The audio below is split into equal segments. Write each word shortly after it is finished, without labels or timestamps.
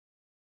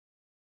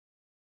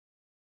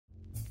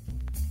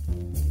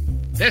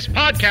This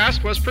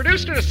podcast was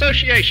produced in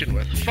association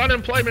with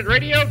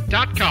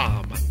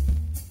funemploymentradio.com.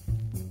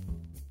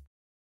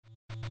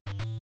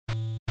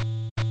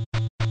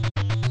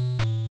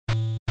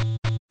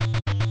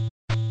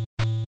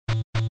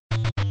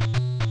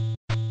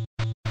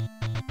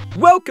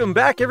 Welcome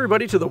back,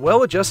 everybody, to the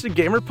Well-Adjusted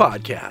Gamer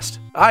Podcast.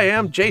 I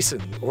am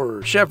Jason,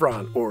 or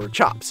Chevron, or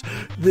Chops,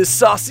 the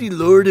saucy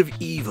lord of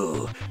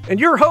evil, and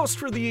your host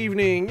for the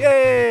evening.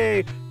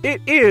 Yay!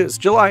 It is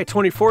July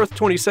 24th,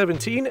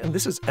 2017, and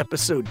this is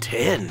episode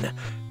 10,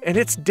 and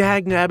it's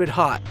dag-nabbit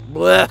hot.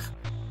 Blech.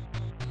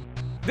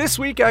 This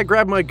week, I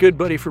grabbed my good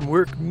buddy from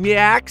work,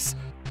 Max.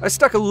 I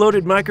stuck a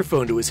loaded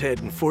microphone to his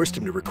head and forced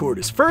him to record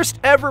his first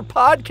ever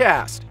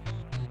podcast.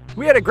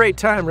 We had a great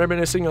time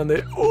reminiscing on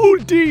the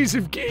old days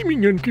of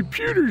gaming on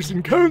computers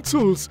and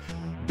consoles,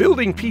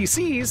 building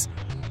PCs,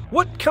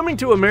 what coming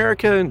to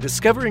America and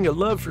discovering a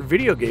love for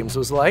video games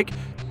was like,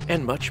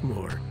 and much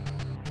more.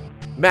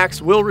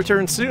 Max will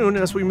return soon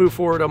as we move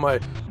forward on my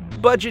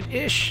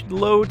budget-ish,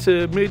 low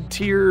to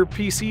mid-tier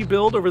PC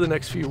build over the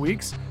next few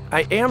weeks.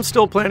 I am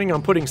still planning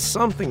on putting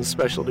something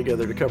special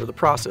together to cover the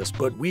process,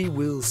 but we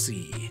will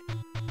see.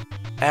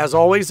 As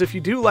always, if you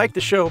do like the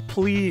show,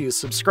 please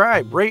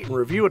subscribe, rate, and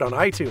review it on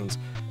iTunes.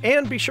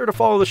 And be sure to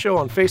follow the show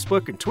on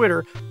Facebook and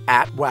Twitter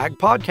at WAG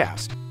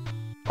Podcast.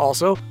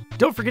 Also,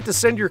 don't forget to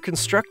send your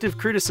constructive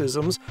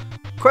criticisms,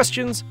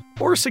 questions,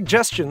 or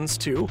suggestions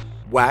to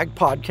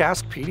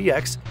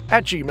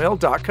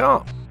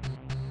wagpodcastpdx@gmail.com.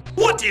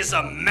 What is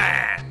a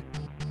man?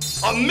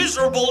 A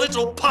miserable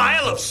little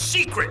pile of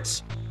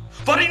secrets.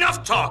 But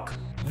enough talk.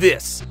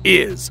 This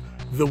is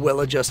the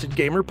Well-Adjusted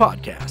Gamer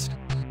Podcast.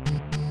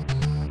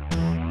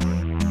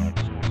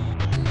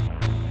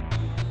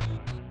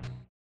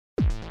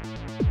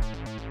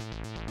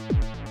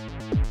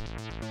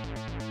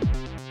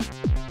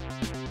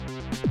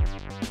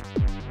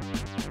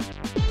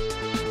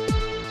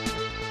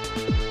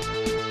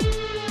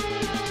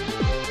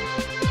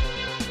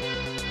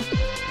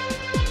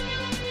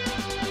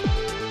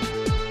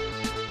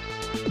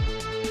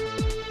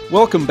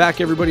 Welcome back,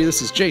 everybody.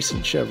 This is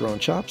Jason, Chevron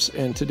Chops,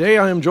 and today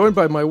I am joined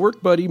by my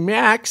work buddy,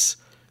 Max.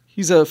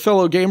 He's a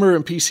fellow gamer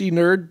and PC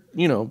nerd,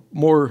 you know,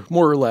 more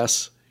or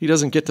less. He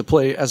doesn't get to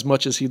play as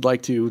much as he'd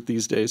like to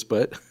these days,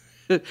 but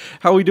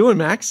how are we doing,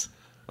 Max?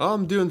 Oh,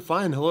 I'm doing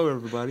fine. Hello,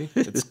 everybody.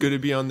 It's good to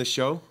be on the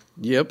show.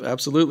 Yep,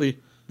 absolutely.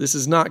 This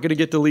is not going to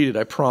get deleted,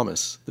 I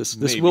promise. This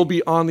will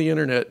be on the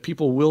internet.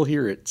 People will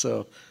hear it,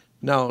 so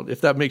now,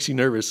 if that makes you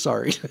nervous,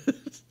 sorry.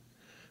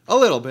 A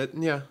little bit,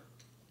 yeah.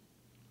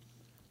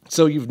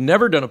 So you've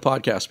never done a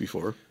podcast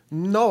before.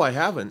 No, I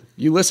haven't.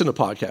 You listen to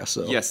podcasts,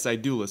 though. Yes, I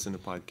do listen to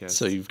podcasts.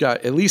 So you've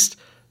got at least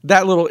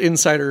that little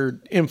insider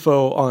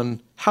info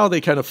on how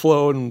they kind of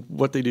flow and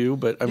what they do.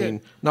 But, I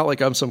mean, not like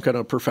I'm some kind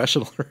of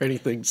professional or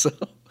anything. So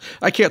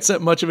I can't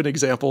set much of an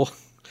example.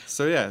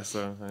 So, yeah.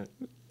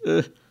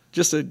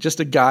 Just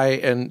a guy.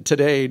 And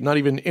today, not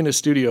even in a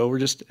studio. We're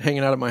just hanging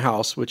out at my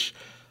house, which,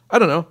 I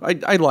don't know.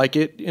 I like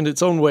it. In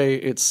its own way,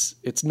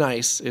 it's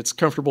nice. It's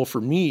comfortable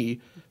for me.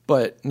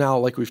 But now,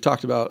 like we've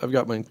talked about, I've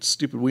got my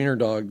stupid wiener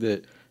dog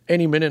that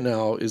any minute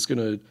now is going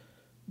to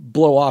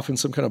blow off in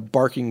some kind of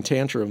barking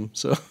tantrum.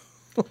 So,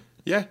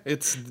 yeah,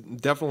 it's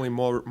definitely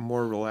more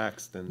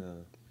relaxed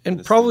than.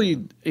 And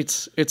probably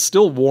it's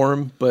still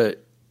warm,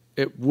 but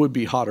it would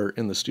be hotter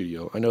in the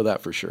studio. I know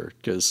that for sure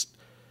because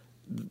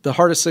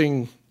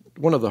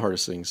one of the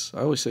hardest things.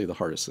 I always say the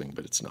hardest thing,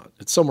 but it's not.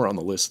 It's somewhere on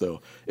the list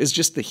though. Is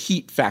just the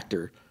heat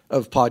factor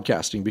of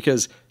podcasting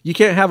because you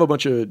can't have a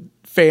bunch of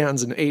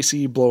fans and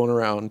AC blowing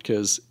around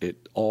because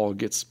it all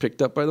gets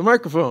picked up by the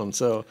microphone.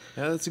 So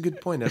yeah, that's a good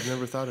point. I've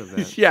never thought of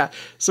that. Yeah.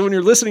 So when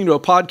you're listening to a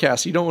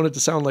podcast, you don't want it to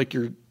sound like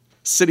you're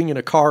sitting in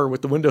a car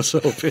with the windows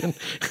open,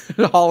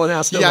 hauling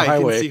ass down the highway.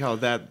 Yeah, I can see how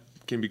that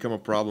can become a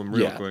problem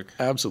real quick.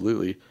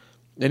 Absolutely.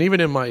 And even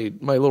in my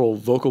little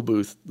vocal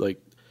booth,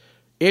 like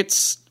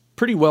it's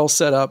pretty well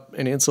set up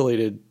and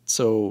insulated.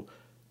 So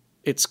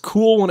it's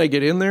cool when I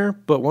get in there,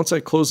 but once I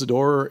close the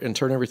door and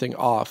turn everything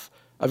off,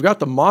 I've got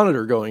the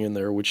monitor going in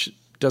there, which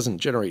doesn't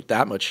generate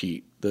that much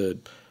heat. The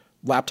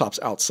laptop's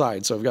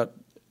outside, so I've got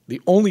the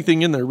only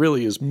thing in there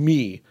really is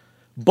me.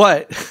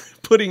 But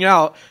putting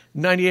out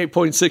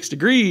 98.6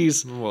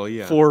 degrees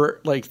for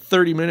like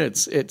 30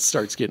 minutes, it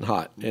starts getting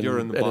hot. And you're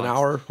in the box. An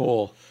hour.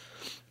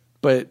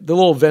 But the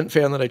little vent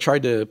fan that I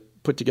tried to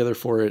put together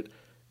for it,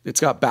 it's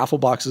got baffle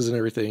boxes and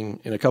everything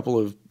and a couple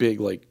of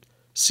big like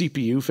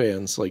CPU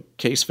fans, like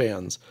case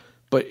fans,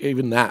 but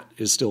even that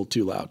is still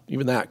too loud.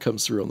 Even that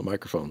comes through on the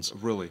microphones.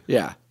 Really?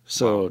 Yeah.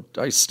 So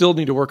I still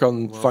need to work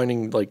on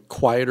finding like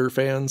quieter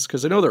fans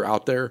because I know they're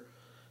out there,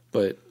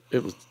 but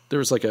there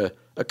was like a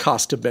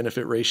cost to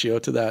benefit ratio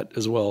to that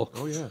as well.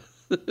 Oh yeah,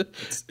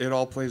 it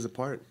all plays a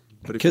part.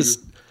 But because,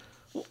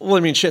 well,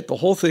 I mean, shit, the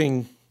whole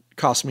thing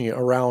cost me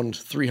around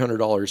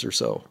 $300 or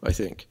so. I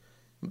think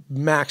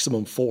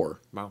maximum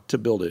 $400 to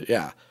build it.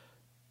 Yeah.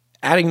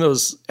 Adding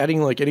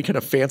like any kind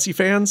of fancy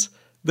fans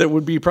that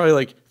would be probably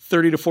like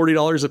 $30 to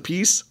 $40 a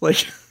piece.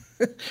 Like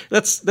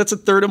That's a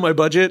third of my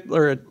budget.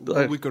 Or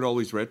We could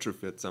always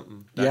retrofit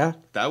something.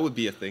 That would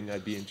be a thing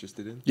I'd be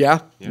interested in.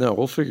 Yeah. No,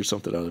 we'll figure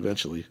something out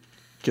eventually.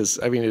 Because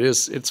I mean,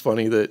 it's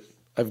funny that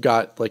I've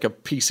got like a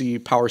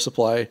PC power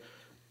supply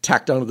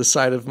tacked onto the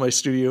side of my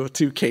studio,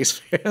 2 case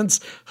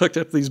fans hooked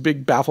up to these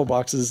big baffle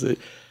boxes that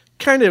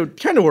kind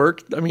of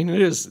work. I mean,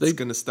 it is. It's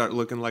going to start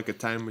looking like a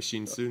time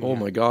machine soon. Oh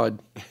my God.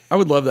 I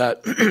would love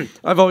that.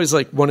 I've always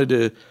like wanted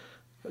to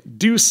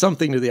do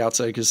something to the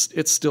outside because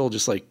it's still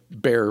just like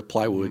bare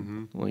plywood.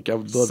 Mm-hmm. Like I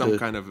would love some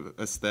kind of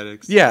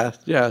aesthetics. Yeah.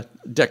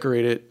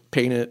 Decorate it,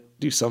 paint it,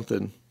 do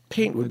something.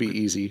 Paint would be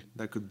easy.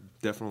 That could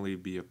definitely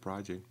be a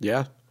project.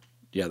 Yeah.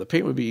 The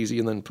paint would be easy,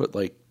 and then put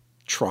like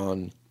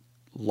Tron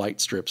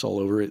light strips all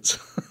over it.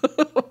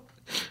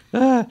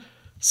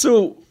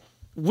 So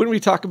when we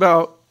talk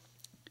about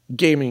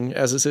gaming,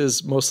 as this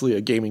is mostly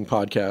a gaming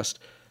podcast,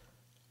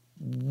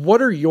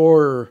 what are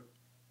your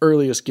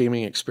earliest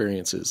gaming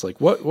experiences? Like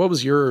what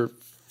was your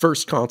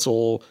first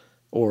console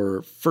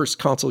or first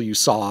console you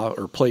saw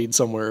or played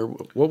somewhere?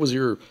 What was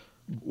your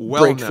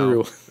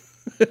breakthrough?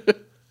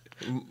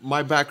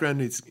 My background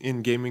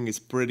in gaming is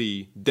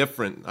pretty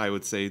different, I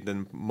would say,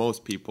 than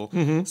most people.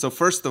 Mm-hmm. So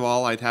first of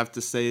all, I'd have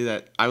to say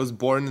that I was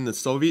born in the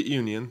Soviet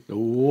Union.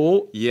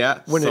 Oh, yeah.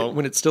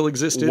 When it still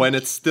existed? When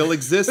it still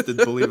existed,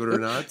 believe it or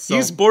not. So,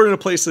 he's born in a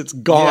place that's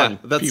gone. Yeah,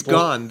 that's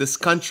gone. This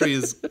country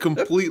is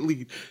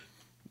completely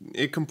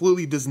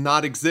does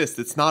not exist.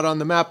 It's not on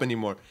the map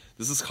anymore.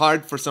 This is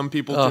hard for some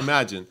people to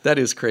imagine. That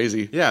is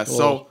crazy. Yeah,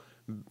 so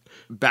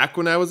back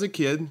when I was a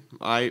kid,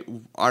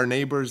 our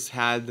neighbors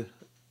had...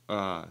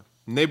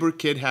 neighbor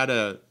kid had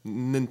a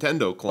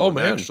Nintendo clone,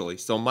 actually.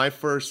 So my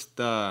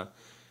first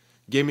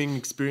gaming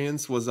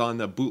experience was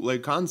on a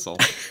bootleg console.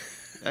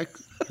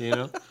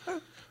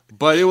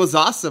 But it was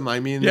awesome. I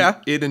mean,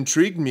 it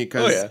intrigued me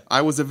because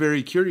I was a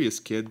very curious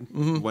kid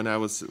when I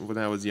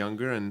was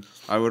younger, and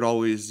I would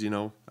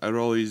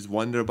always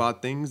wonder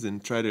about things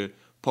and try to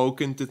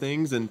poke into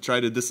things and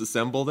try to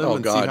disassemble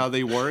them see how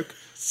they work.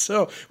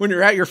 So when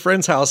you're at your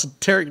friend's house,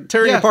 tearing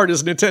apart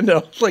his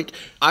Nintendo, like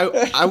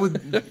I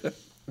would.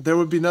 There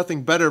would be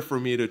nothing better for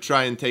me to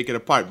try and take it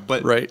apart,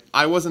 but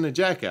I wasn't a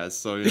jackass,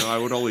 so I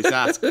would always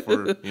ask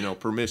for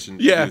permission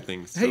to do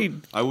things. So hey,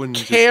 I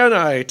wouldn't.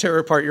 I tear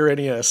apart your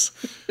NES?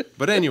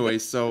 But anyway,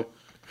 so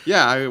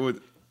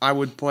I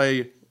would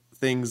play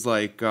things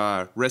like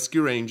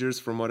Rescue Rangers,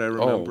 from what I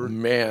remember. Oh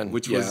man,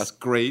 which was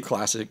great,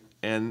 classic,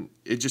 and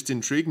it just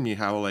intrigued me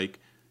how like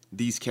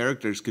these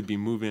characters could be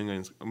moving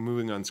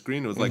on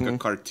screen. It was like a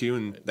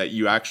cartoon that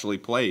you actually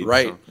played,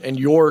 right? So. And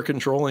you're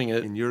controlling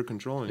it.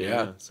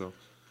 So.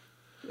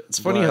 It's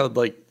funny how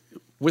like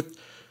with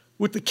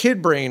the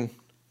kid brain,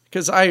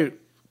 because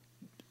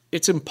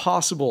it's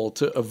impossible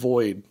to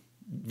avoid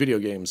video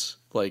games.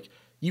 Like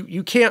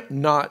you can't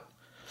not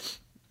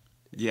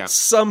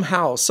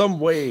somehow, some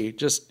way,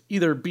 just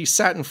either be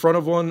sat in front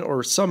of one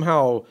or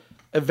somehow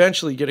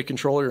eventually get a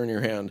controller in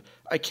your hand.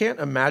 I can't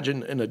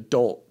imagine an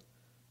adult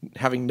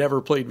having never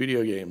played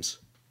video games,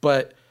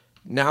 but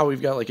now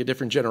we've got like a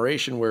different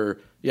generation where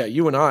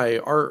you and I,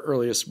 our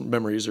earliest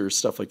memories are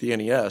stuff like the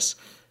NES.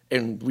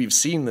 And we've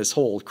seen this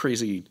whole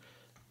crazy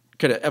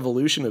kind of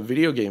evolution of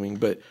video gaming,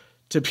 but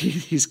to be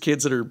these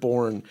kids that are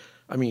born,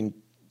 I mean,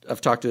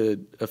 I've talked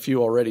to a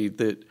few already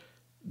that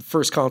the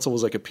first console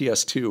was like a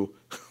PS2.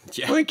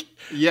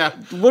 Yeah.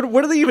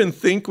 What do they even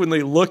think when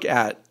they look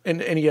at an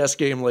NES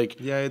game? Like,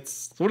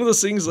 it's one of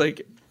those things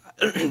like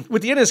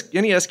with the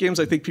NES games,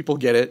 I think people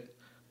get it,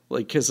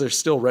 like, because they're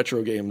still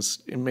retro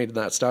games made in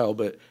that style,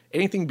 but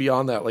anything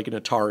beyond that, like an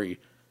Atari,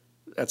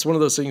 that's one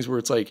of those things where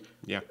it's like,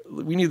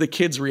 we need the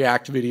kids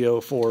react video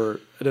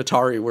for an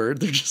Atari where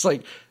they're just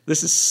like,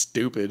 this is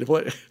stupid.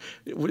 What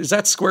is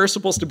that Square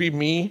supposed to be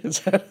me?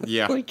 Is that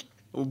like?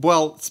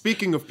 Well,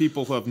 speaking of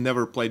people who have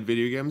never played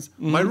video games,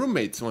 my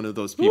roommate's one of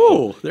those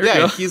people.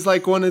 Ooh, he's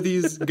like one of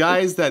these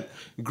guys that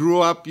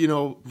grew up,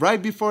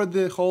 right before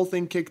the whole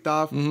thing kicked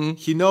off. Mm-hmm.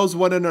 He knows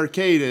what an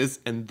arcade is,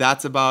 and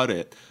that's about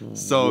it.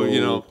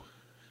 So,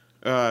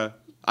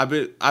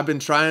 I've been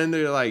trying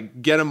to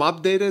like get him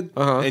updated,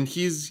 and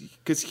he's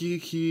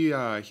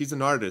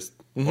an artist,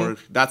 or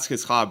that's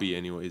his hobby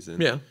anyways.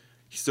 And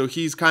so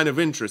he's kind of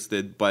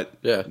interested, but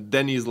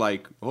then he's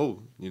like,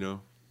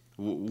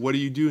 what do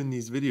you do in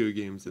these video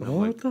games? And I'm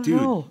like, dude,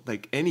 hell?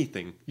 Like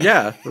anything.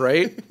 Yeah,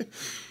 right.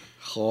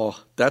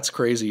 That's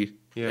crazy.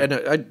 Yeah.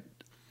 And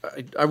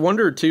I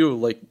wonder too,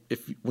 like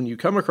if when you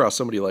come across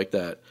somebody like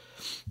that,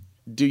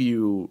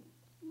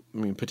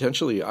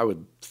 potentially I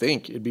would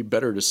think it'd be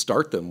better to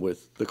start them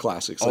with the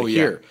classics. Like,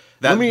 here,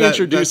 let me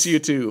introduce you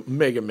to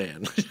Mega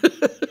Man.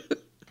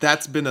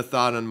 That's been a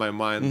thought on my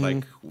mind.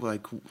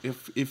 Like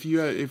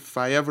if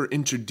I ever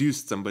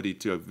introduced somebody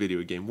to a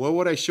video game, what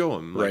would I show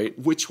them? Like,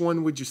 which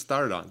one would you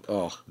start on?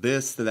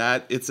 This,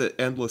 that. It's an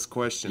endless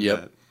question.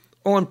 Yep.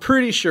 Well, I'm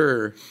pretty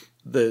sure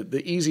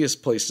the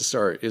easiest place to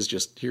start is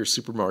just here's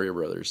Super Mario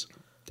Brothers.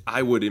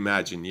 I would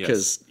imagine, yes.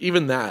 Because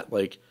even that,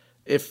 like,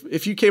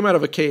 if you came out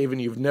of a cave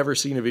and you've never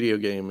seen a video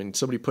game and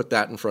somebody put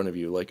that in front of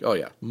you, like,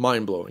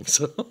 mind blowing.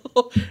 So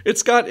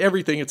it's got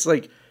everything. It's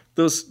like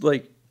those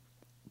like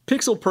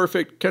pixel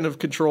perfect kind of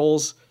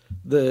controls.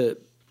 The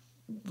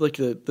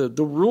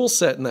rule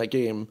set in that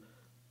game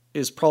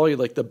is probably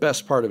like the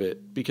best part of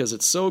it because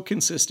it's so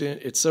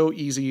consistent. It's so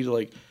easy to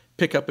like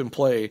pick up and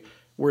play,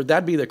 where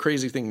that'd be the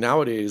crazy thing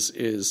nowadays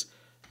is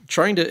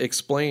trying to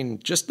explain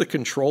just the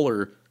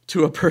controller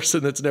to a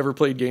person that's never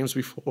played games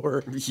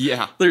before.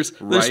 Yeah. There's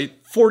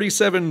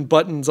 47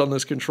 buttons on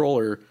this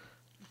controller.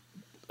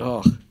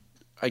 Oh,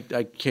 I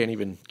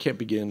can't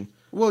begin.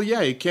 Well,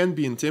 yeah, it can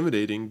be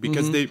intimidating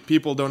because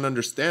people don't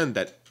understand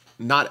that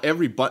not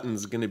every button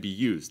is going to be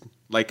used.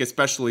 Like,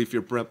 especially if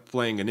you're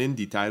playing an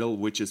indie title,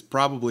 which is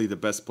probably the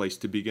best place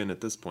to begin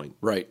at this point.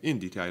 Right.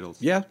 Indie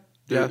titles. Yeah.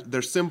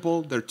 They're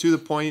simple. They're to the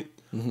point.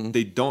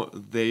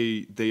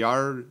 They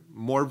are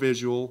more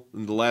visual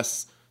and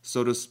less,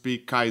 so to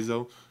speak,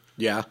 Kaizo.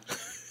 Yeah.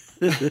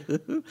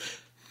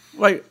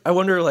 Like, I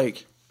wonder,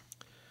 like,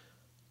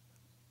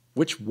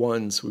 which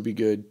ones would be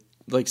good?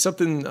 Like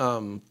something,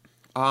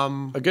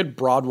 a good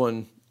broad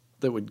one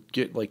that would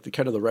get like the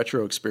kind of the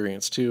retro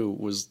experience too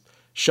was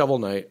Shovel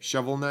Knight.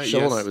 Shovel Knight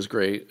Knight was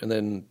great, and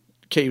then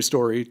Cave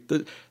Story.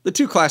 The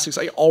two classics,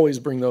 I always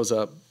bring those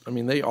up. I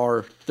mean, they're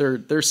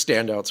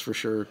standouts for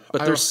sure.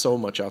 But there's so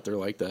much out there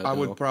like that. I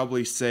would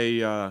probably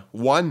say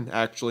one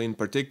actually in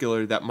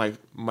particular that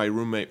my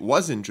roommate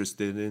was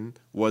interested in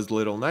was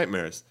Little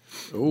Nightmares.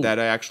 Ooh. That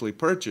I actually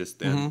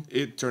purchased, and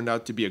it turned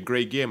out to be a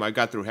great game. I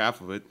got through half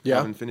of it. Yeah.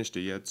 Haven't finished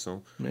it yet,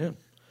 so. Man.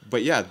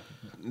 But yeah,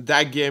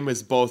 that game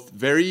is both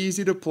very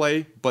easy to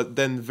play, but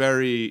then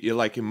very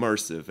like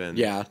immersive and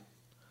yeah.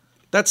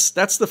 That's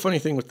the funny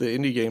thing with the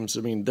indie games.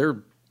 I mean,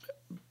 they're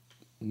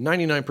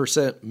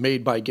 99%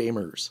 made by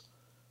gamers.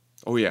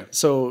 Oh yeah.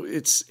 So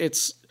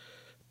it's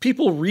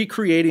people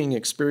recreating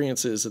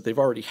experiences that they've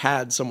already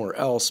had somewhere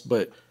else,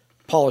 but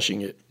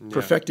polishing it,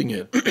 perfecting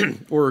it,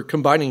 or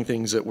combining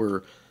things that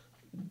were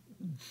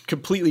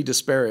completely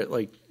disparate,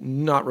 like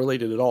not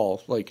related at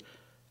all. Like,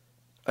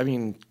 I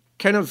mean,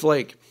 kind of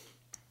like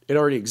it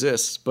already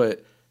exists,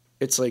 but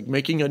it's like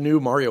making a new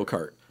Mario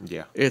Kart.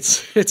 Yeah.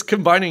 It's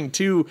combining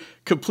two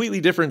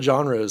completely different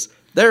genres.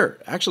 There,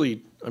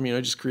 actually, I mean,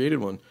 I just created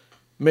one.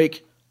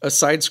 Make a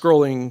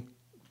side-scrolling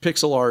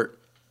pixel art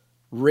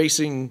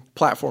racing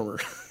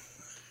platformer.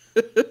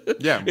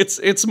 Yeah.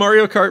 It's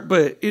Mario Kart,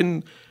 but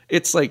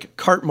it's like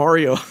Kart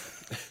Mario.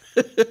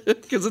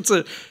 Because it's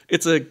a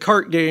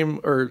kart game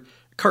or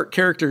kart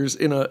characters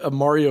in a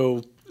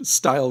Mario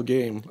style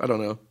game. I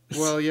don't know.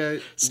 Well, yeah.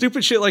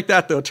 Stupid shit like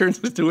that though turns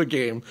into a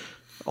game.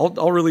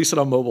 I'll release it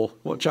on mobile.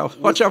 Watch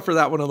out for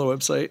that one on the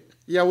website.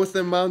 Yeah, with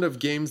the amount of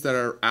games that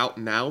are out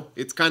now,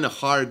 it's kind of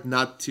hard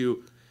not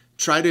to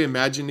try to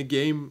imagine a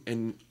game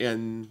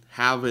and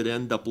have it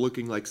end up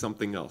looking like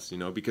something else,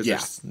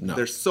 because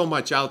there's so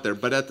much out there.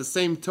 But at the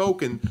same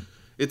token,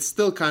 it's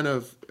still kind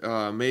of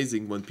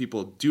amazing when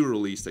people do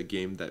release a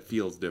game that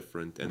feels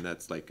different and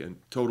that's like a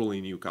totally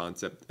new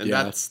concept. And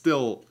that's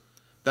still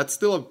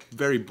a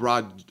very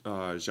broad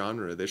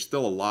genre. There's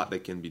still a lot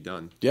that can be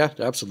done. Yeah,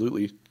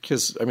 absolutely.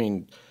 Because, I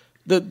mean,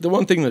 the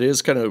one thing that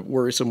is kind of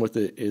worrisome with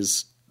it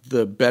is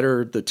the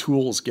better the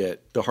tools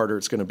get, the harder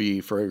it's going to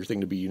be for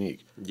everything to be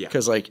unique. Yeah.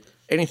 Because, like,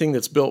 anything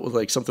that's built with,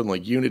 like, something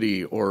like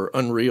Unity or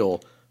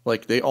Unreal,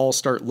 like, they all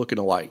start looking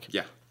alike.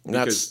 Yeah. And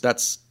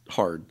that's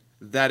hard.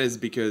 That is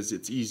because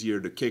it's easier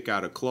to kick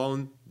out a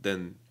clone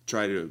than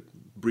try to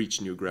breach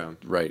new ground.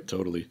 Right,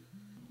 totally.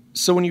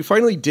 So when you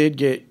finally did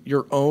get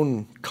your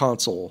own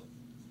console,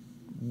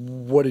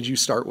 what did you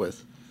start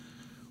with?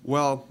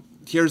 Well,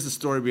 here's the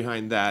story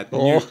behind that.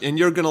 Oh. And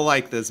you're going to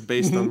like this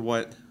based on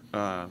what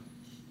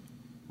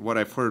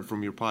I've heard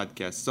from your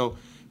podcast. So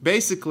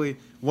basically,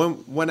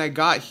 when I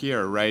got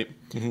here, right,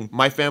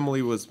 my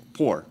family was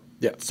poor.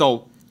 Yeah.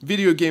 So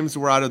video games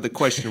were out of the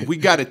question. We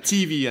got a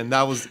TV, and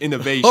that was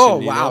innovation. Oh,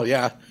 wow,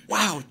 yeah.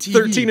 Wow, TV.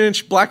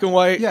 13-inch black and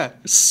white. Yeah.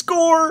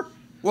 Score!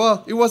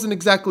 Well, it wasn't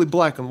exactly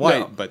black and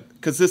white, No. but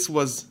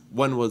because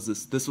when was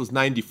this? This was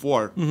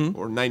 94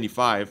 or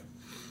 95.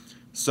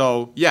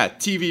 So, yeah,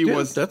 TV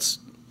was... That's...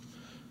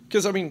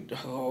 Because, I mean,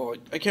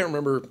 I can't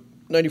remember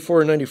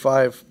 94 and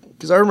 95.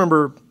 Because I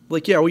remember,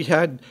 like, yeah, we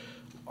had...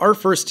 Our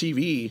first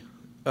TV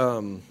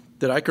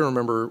that I can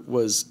remember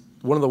was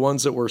one of the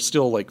ones that were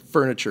still, like,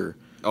 furniture.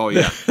 Oh,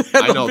 yeah.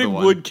 Had I know big the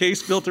one. wood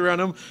case built around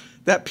them.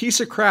 That piece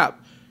of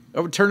crap, I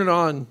would turn it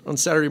on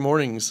Saturday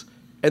mornings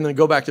and then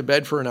go back to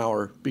bed for an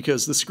hour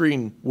because the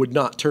screen would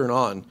not turn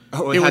on.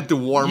 Oh, it had to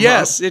warm up?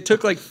 Yes, it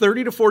took like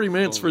 30 to 40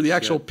 minutes for the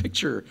actual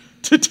picture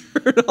to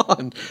turn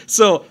on.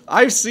 So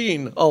I've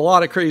seen a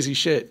lot of crazy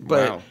shit.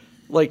 But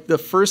like the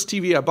first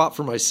TV I bought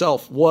for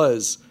myself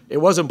it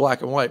wasn't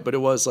black and white, but it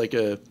was like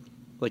a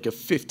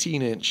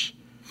 15-inch,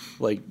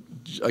 like,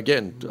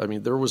 again, I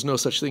mean, there was no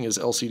such thing as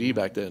LCD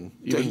back then.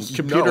 Even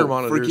computer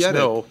monitors,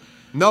 no.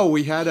 No,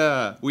 we had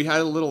a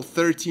little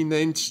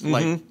 13-inch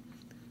like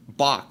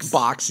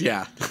box,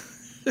 yeah.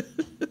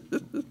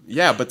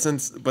 Yeah, but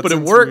it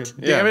worked,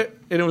 damn it,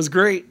 and it was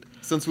great.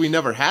 Since we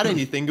never had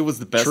anything, it was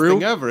the best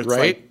thing ever. It's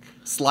right? like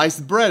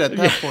sliced bread at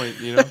that point,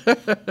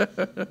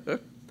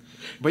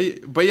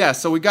 But yeah,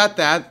 so we got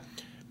that,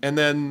 and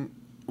then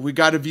we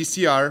got a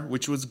VCR,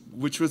 which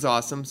was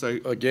awesome. So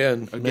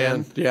Again,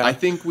 man, yeah. I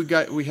think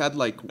we had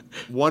like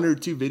 1 or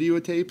 2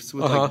 videotapes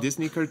with like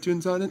Disney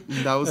cartoons on it,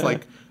 and that was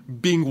like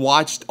being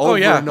watched over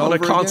and over on a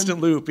again. constant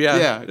loop.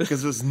 Yeah,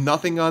 because there was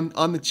nothing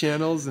on the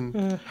channels.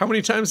 And how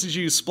many times did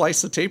you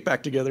splice the tape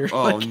back together?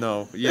 oh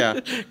no, yeah,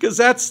 because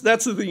that's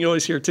the thing you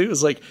always hear too.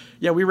 Is like,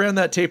 yeah, we ran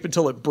that tape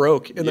until it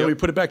broke, and then we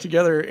put it back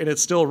together, and it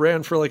still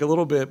ran for like a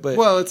little bit. But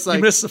it's like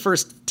you missed the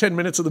first 10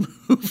 minutes of the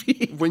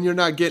movie. When you're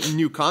not getting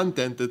new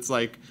content, it's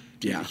like,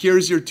 Yeah.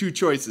 here's your 2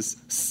 choices: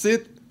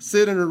 sit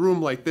in a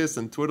room like this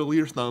and twiddle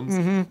your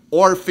thumbs,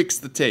 or fix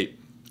the tape.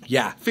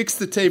 Yeah, Fix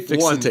the tape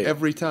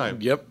every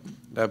time. Yep,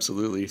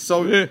 absolutely.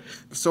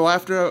 So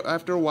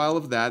after a while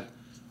of that,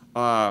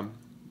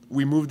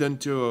 we moved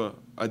into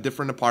a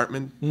different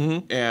apartment,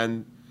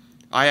 and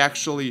I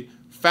actually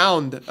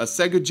found a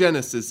Sega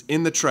Genesis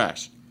in the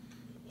trash,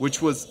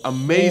 which was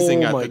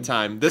amazing at the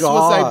time. This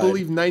was, I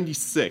believe,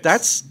 96.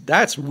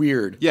 That's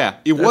weird. Yeah,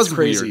 it That's was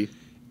crazy. weird.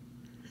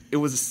 It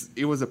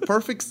was a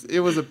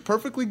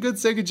perfectly good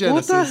Sega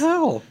Genesis. What the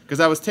hell? Because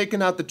I was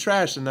taking out the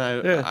trash and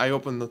I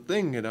opened the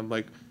thing and I'm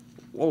like,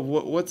 "Whoa,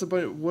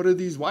 what are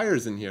these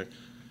wires in here?"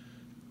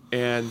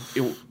 And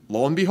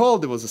lo and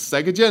behold, it was a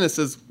Sega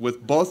Genesis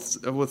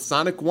with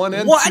Sonic 1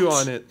 and 2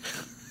 on it.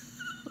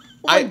 Oh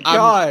my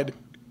God.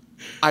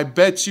 I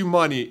bet you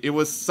money it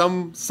was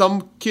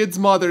some kid's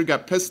mother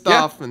got pissed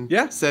off and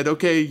said,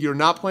 "Okay, you're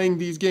not playing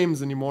these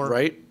games anymore."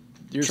 Right?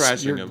 You're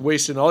trashing them.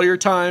 wasting all your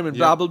time and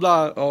blah, blah,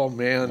 blah. Oh,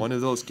 man. One of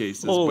those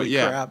cases. Holy but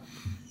yeah, crap.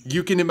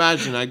 You can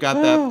imagine I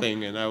got that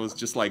thing and I was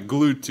just like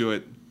glued to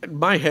it.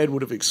 My head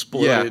would have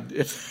exploded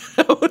if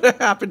that would have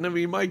happened to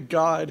me. My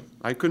God.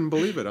 I couldn't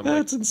believe it.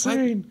 That's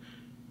insane.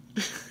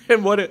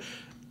 And it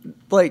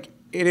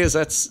is,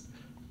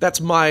 that's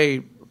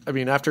my, I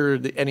mean, after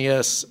the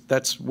NES,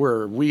 that's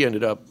where we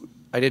ended up.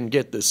 I didn't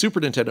get the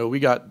Super Nintendo. We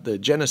got the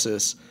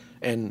Genesis.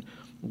 And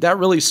that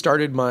really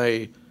started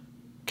my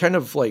kind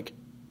of like,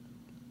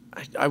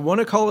 I want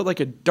to call it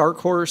like a dark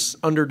horse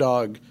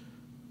underdog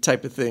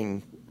type of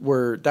thing,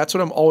 where that's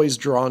what I'm always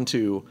drawn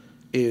to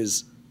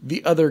is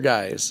the other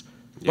guys.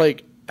 Yeah.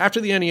 Like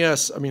after the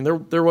NES, I mean,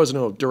 there was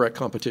no direct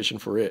competition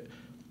for it,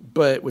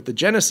 but with the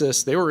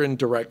Genesis, they were in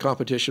direct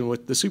competition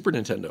with the Super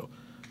Nintendo.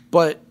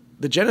 But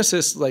the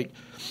Genesis, like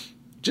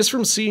just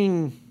from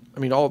seeing, I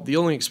mean, the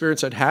only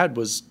experience I'd had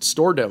was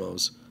store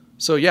demos.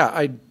 So yeah,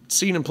 I'd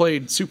seen and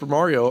played Super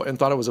Mario and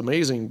thought it was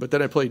amazing, but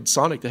then I played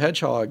Sonic the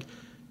Hedgehog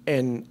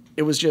and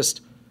it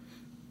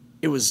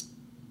was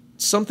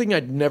something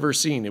I'd never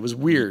seen. It was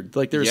weird.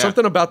 Like there's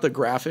something about the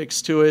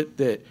graphics to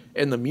it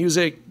and the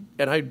music.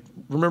 And I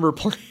remember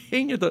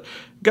playing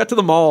got to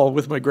the mall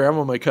with my grandma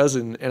and my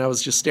cousin, and I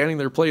was just standing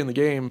there playing the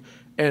game.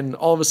 And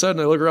all of a sudden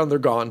I look around, they're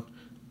gone.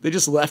 They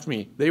just left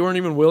me. They weren't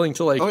even willing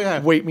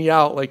to wait me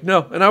out. Like,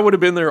 no. And I would have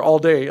been there all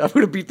day. I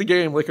would have beat the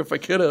game like if I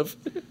could have.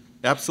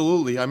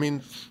 Absolutely. I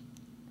mean,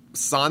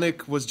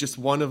 Sonic was just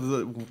one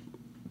of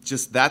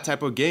just that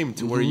type of game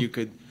to where you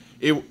could,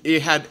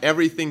 it had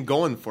everything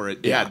going for it.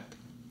 It had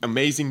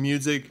amazing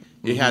music.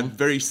 It had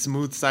very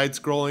smooth side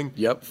scrolling.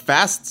 Yep.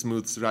 Fast,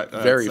 smooth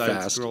very side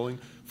fast scrolling.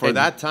 For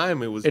that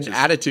time, it was an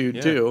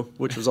attitude too,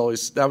 which was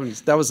always that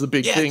was the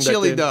big thing.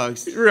 Chili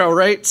dogs,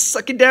 right?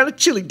 Sucking down a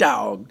chili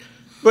dog,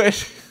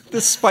 but the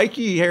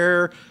spiky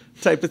hair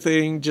type of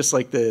thing, just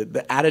like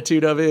the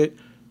attitude of it.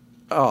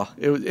 Oh,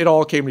 it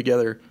all came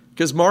together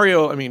because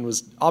Mario, I mean,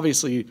 was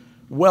obviously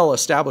well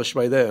established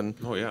by then.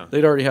 Oh yeah,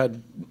 they'd already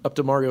had up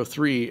to Mario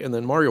 3, and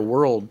then Mario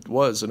World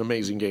was an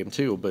amazing game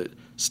too, but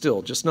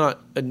still just not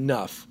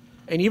enough.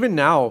 And even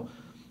now.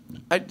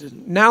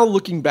 Now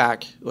looking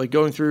back, like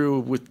going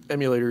through with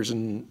emulators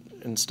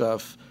and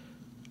stuff,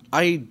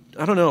 I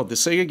don't know. The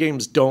Sega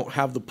games don't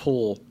have the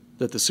pull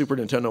that the Super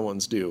Nintendo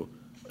ones do,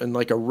 in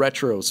like a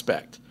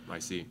retrospect. I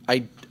see.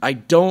 I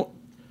don't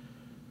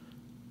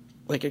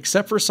like,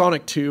 except for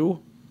Sonic 2,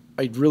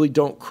 I really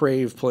don't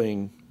crave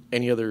playing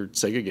any other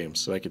Sega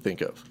games that I could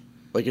think of.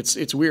 Like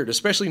it's weird,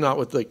 especially not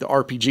with like the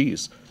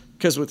RPGs,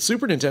 because with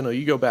Super Nintendo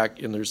you go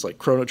back and there's like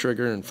Chrono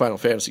Trigger and Final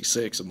Fantasy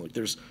VI, and like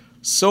there's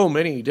so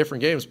many different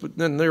games, but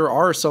then there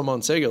are some on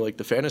Sega, like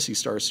the Phantasy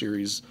Star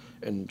series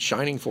and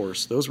Shining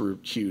Force. Those were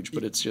huge,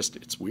 but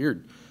it's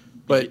weird.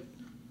 But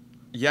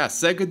yeah,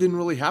 Sega didn't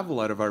really have a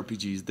lot of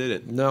RPGs, did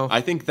it? No.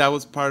 I think that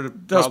was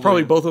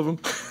probably both of them.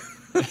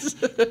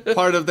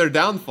 part of their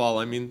downfall.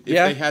 I mean, if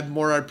they had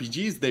more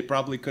RPGs, they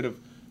probably could have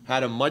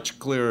had a much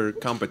clearer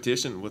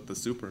competition with the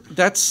Super.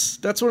 That's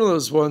one of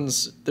those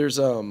ones. There's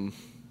I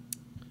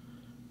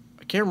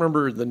can't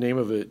remember the name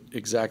of it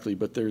exactly,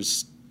 but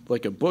there's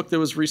like a book that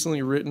was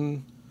recently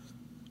written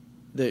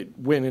that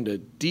went into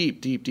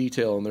deep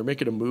detail, and they're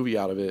making a movie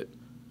out of it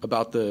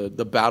about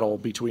the battle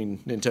between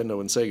Nintendo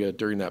and Sega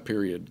during that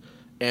period.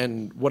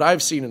 And what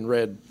I've seen and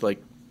read,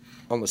 like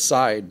on the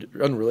side,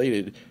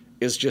 unrelated,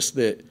 is just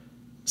that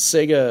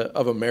Sega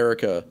of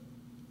America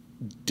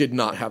did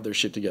not have their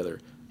shit together.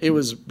 It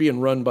was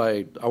being run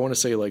by, I want to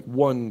say, like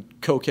one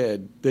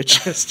cokehead that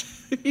just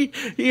he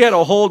had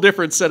a whole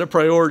different set of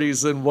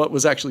priorities than what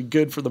was actually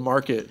good for the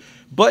market.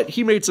 But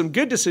he made some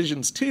good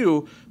decisions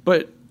too.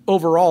 But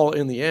overall,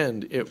 in the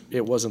end,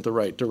 it wasn't the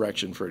right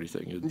direction for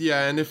anything.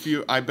 Yeah, and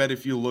I bet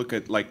if you look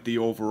at like the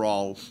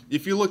overall,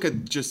 if you look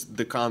at just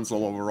the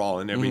console overall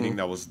and everything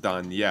that was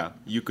done, yeah,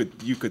 you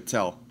could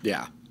tell.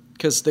 Yeah,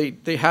 because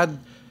they had,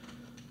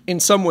 in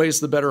some ways,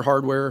 the better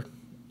hardware.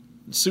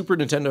 Super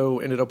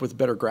Nintendo ended up with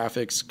better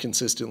graphics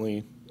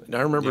consistently. And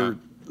I remember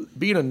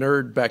being a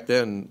nerd back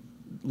then,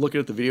 looking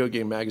at the video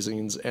game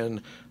magazines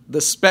and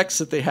the specs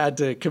that they had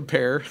to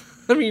compare.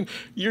 I mean,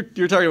 you're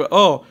talking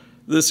about,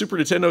 the Super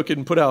Nintendo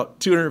can put out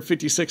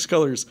 256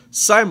 colors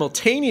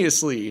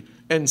simultaneously,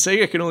 and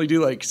Sega can only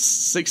do like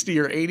 60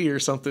 or 80 or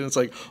something. It's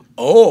like,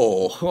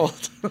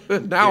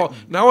 now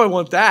I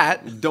want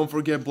that. Don't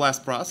forget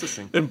blast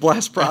processing. And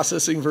blast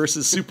processing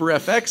versus Super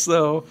FX,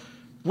 though,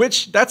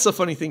 which that's a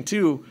funny thing,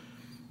 too.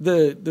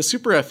 The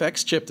Super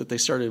FX chip that they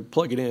started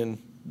plugging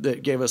in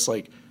that gave us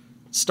like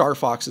Star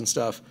Fox and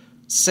stuff,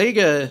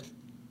 Sega,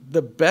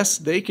 the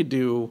best they could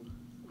do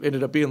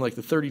ended up being like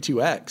the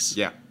 32X.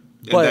 Yeah,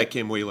 and but that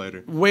came way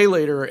later. Way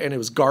later, and it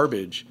was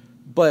garbage.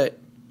 But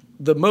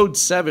the Mode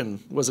 7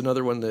 was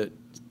another one that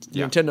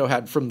Nintendo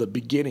had from the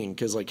beginning,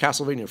 because like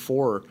Castlevania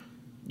 4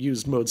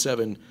 used Mode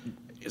 7.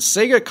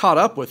 Sega caught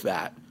up with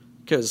that,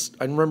 because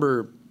I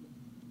remember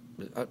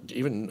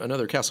even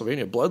another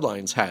Castlevania,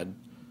 Bloodlines, had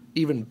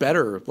even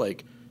better,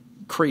 like,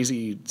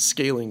 crazy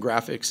scaling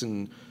graphics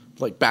and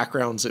like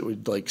backgrounds that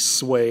would like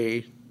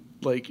sway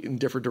like in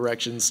different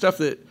directions, stuff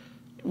that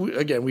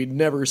we'd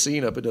never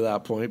seen up until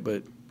that point.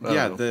 But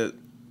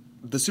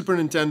the Super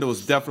Nintendo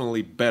was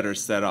definitely better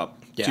set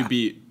up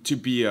to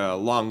be a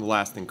long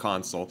lasting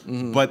console.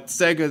 Mm-hmm. But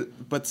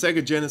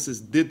Sega Genesis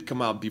did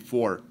come out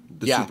before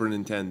the Super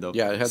Nintendo.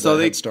 Yeah, it had that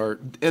head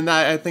start. And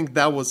I think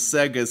that was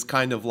Sega's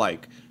kind of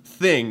like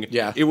thing.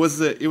 Yeah. It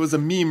was a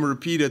meme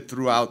repeated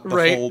throughout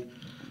the whole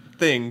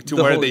thing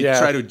where they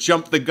try to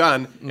jump the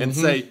gun and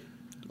say,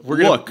 we're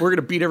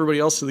gonna beat everybody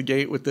else to the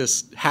gate with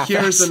this half-ass.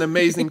 Here's an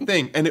amazing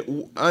thing. And it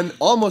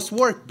almost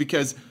worked,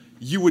 because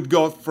you would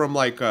go from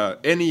like a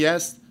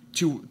NES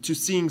to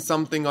seeing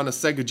something on a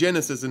Sega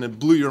Genesis, and it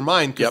blew your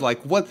mind, because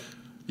like, what,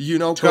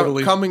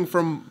 totally. Coming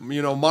from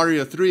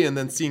Mario 3 and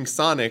then seeing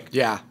Sonic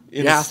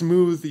in a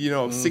smooth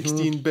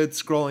 16-bit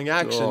scrolling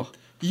action.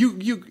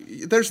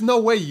 You there's no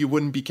way you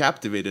wouldn't be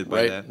captivated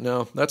by that.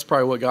 No, that's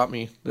probably what got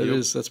me.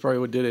 That's probably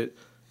what did it.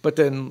 But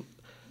then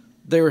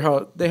they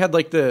had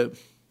like the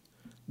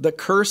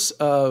curse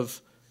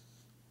of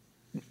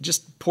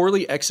just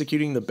poorly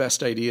executing the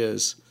best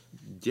ideas.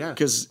 Yeah.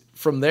 Because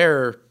from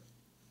there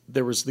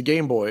was the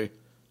Game Boy.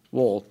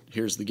 Well,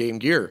 here's the Game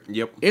Gear.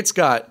 Yep. It's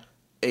got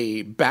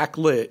a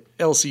backlit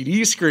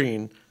LCD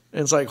screen.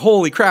 And it's like,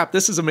 holy crap,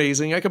 this is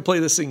amazing. I can play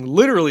this thing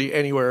literally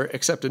anywhere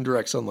except in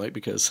direct sunlight,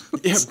 because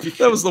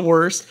that was the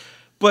worst.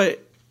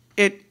 But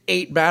it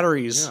ate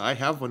batteries. Yeah, I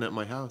have one at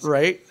my house.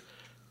 Right?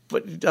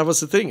 But that was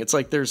the thing. It's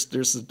like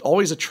there's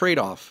always a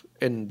trade-off,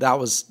 and that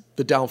was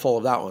the downfall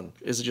of that one,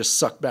 is it just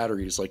sucked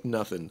batteries like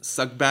nothing.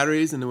 Sucked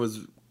batteries, and it was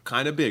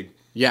kind of big.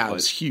 Yeah, it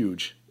was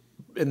huge.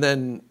 And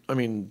then, I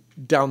mean,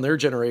 down their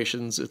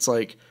generations, it's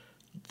like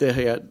they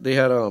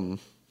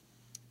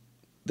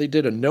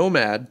did a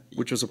Nomad,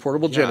 which was a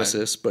portable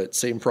Genesis, but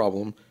same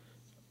problem.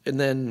 And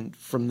then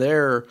from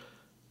there,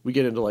 we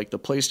get into like the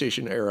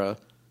PlayStation era.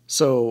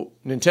 So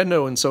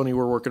Nintendo and Sony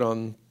were working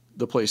on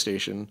the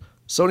PlayStation.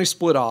 Sony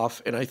split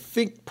off, and I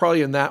think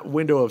probably in that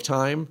window of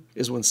time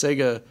is when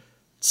Sega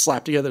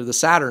slapped together the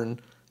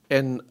Saturn.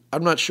 And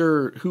I'm not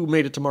sure who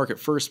made it to market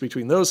first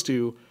between those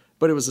two,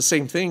 but it was the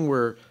same thing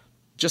where,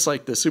 just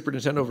like the Super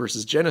Nintendo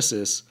versus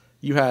Genesis,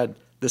 you had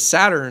the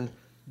Saturn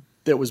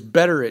that was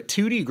better at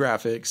 2D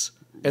graphics,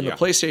 and the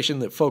PlayStation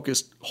that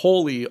focused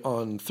wholly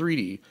on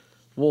 3D.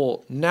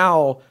 Well,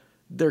 now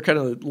they're kind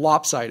of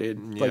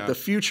lopsided. Yeah. Like the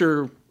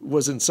future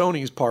was in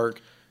Sony's park.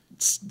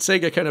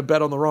 Sega kind of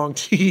bet on the wrong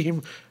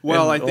team.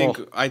 Well, I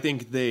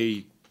think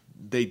they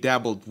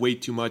dabbled way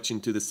too much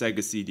into the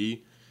Sega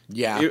CD.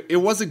 Yeah, it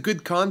was a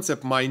good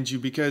concept, mind you,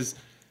 because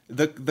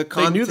the content,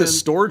 they knew the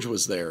storage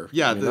was there.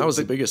 Yeah, that was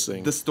the biggest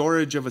thing. The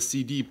storage of a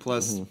CD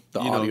plus the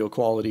audio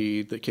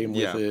quality that came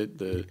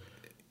with it.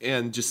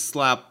 And just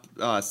slap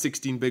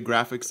 16-bit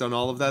graphics on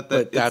all of that.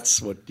 But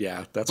that's what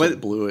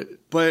blew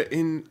it. But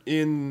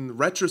in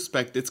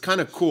retrospect, it's kind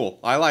of cool.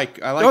 I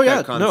like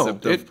that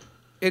concept. No,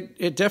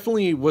 it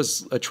definitely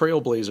was a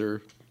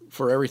trailblazer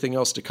for everything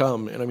else to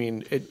come. And I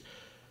mean,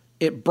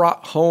 it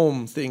brought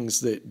home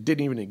things that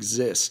didn't even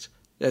exist.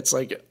 It's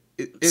like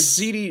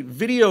CD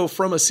video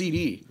from a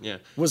CD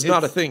was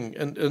not a thing.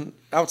 And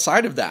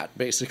outside of that,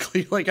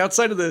 basically, like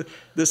outside of the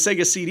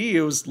Sega CD,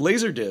 it was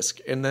Laserdisc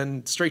and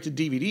then straight to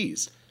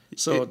DVDs.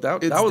 So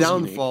that was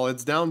downfall.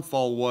 Its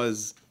downfall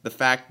was the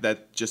fact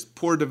that just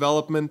poor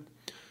development.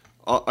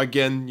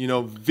 Again,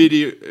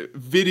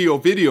 video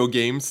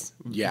games,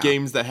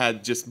 games that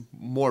had just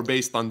more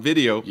based on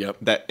video,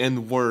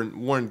 and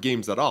weren't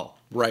games at all.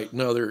 Right?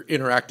 No, they're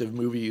interactive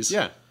movies.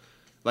 Yeah,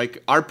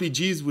 like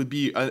RPGs would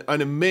be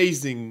an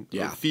amazing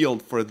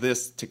field for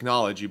this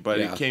technology, but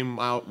it came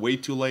out way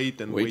too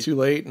late and way too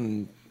late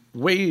and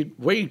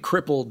way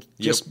crippled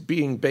just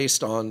being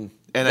based on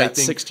And that I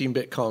think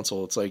 16-bit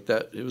console. It's like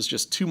that. It was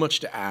just too much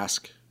to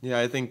ask. Yeah,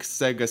 I think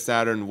Sega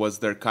Saturn was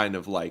their kind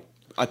of like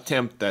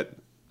attempt at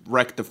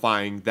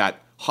rectifying that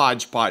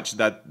hodgepodge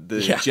that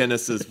the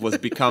Genesis was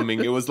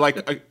becoming. It was like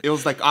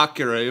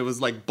Akira. It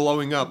was like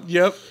blowing up.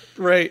 Yep.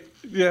 Right.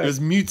 Yeah. It was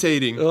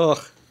mutating.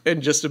 Ugh.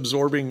 And just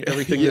absorbing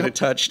everything that it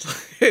touched.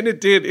 And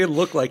it did. It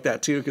looked like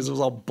that too because it was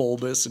all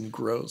bulbous and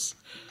gross.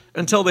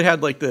 Until they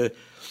had like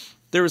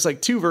there was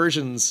like two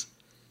versions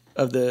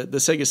of the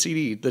Sega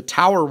CD. The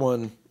tower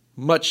one,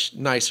 much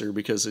nicer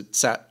because it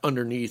sat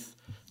underneath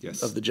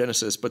of the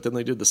Genesis. But then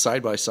they did the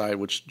side-by-side,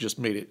 which just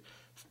made it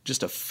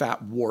just a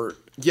fat wart.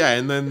 Yeah,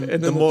 and then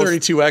the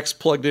 32X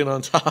plugged in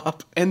on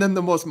top. And then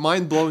the most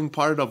mind-blowing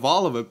part of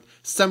all of it,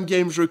 some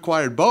games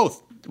required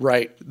both.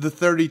 Right. The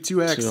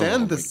 32X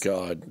and the... Oh,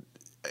 my God.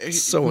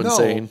 So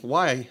insane.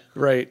 Why?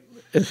 Right.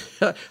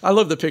 I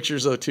love the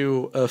pictures, though,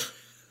 too, of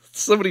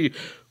somebody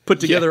put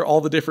together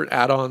all the different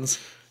add-ons.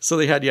 So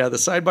they had, the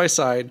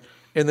side-by-side,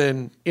 and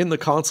then in the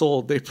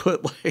console, they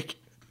put, like,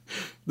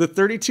 the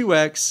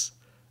 32X,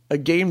 a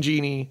Game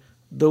Genie,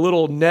 the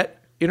little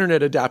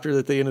internet adapter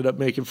that they ended up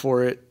making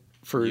for it,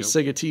 for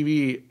Sega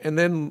TV, and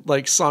then,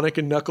 like, Sonic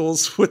and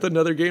Knuckles with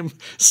another game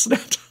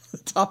snapped on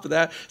the top of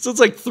that. So it's,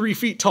 like, 3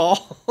 feet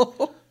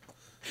tall.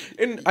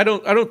 And I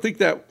don't think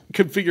that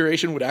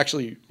configuration would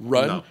actually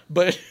run,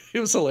 but it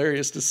was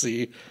hilarious to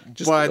see.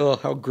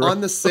 How gross.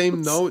 On the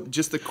same note,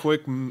 just a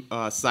quick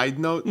side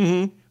note.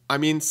 Mm-hmm. I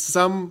mean,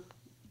 some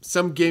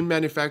game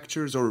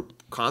manufacturers or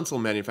console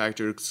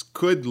manufacturers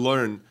could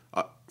learn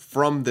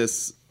from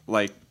this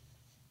like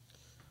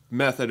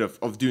method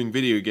of doing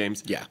video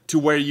games to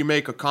where you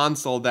make a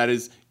console that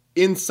is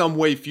in some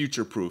way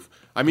future-proof.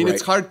 I mean,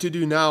 it's hard to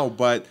do now,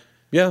 but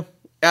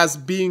as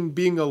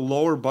being a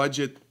lower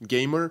budget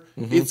gamer,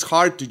 it's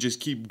hard to just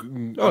keep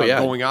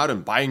going out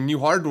and buying new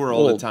hardware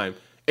all the time.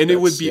 And it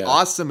would be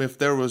awesome if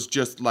there was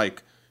just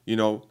like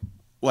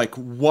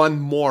one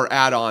more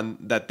add-on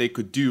that they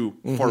could do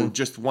for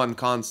just one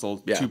console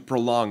to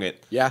prolong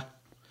it. Yeah.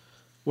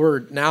 We're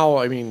now,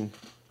 I mean,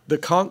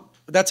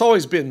 that's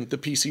always been the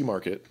PC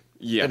market.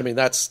 Yeah. And I mean,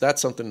 that's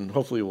something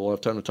hopefully we'll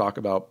have time to talk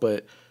about.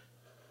 But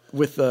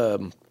with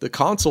the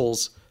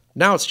consoles,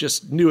 now it's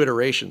just new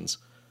iterations.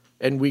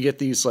 And we get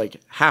these like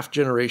half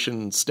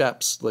generation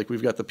steps. Like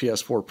we've got the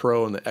PS4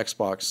 Pro and the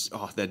Xbox.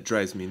 Oh, that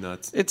drives me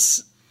nuts.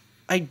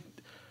 I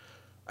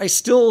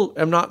still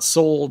am not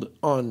sold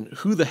on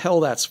who the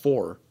hell that's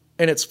for.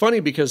 And it's funny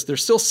because they're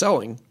still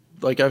selling.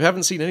 Like I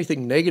haven't seen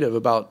anything negative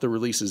about the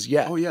releases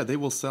yet. Oh yeah, they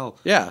will sell.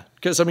 Yeah,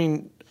 because I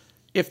mean,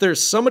 if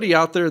there's somebody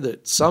out there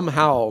that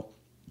somehow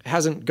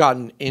hasn't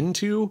gotten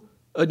into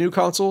a new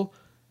console,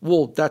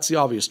 well, that's the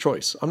obvious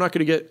choice. I'm not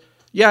going to get.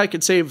 Yeah, I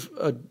could save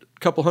a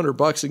couple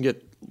 $100 and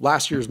get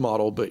last year's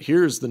model, but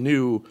here's the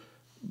new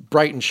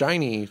bright and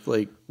shiny.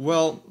 Like,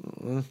 well,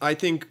 I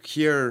think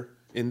here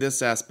in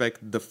this aspect,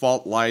 the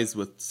fault lies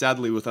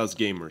sadly with us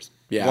gamers.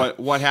 Yeah.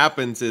 What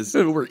happens is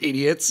we're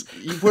idiots.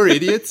 We're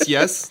idiots.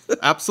 Yes,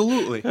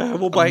 absolutely.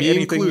 We'll buy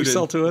anything you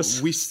sell to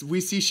us. We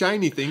see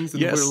shiny things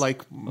and we're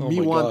like,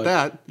 want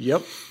that.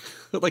 Yep.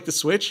 Like the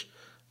Switch.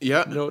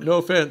 Yeah. No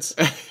offense.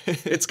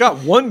 It's got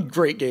one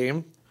great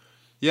game.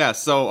 Yeah.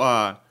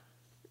 So,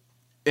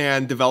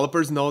 and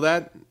developers know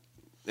that.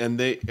 And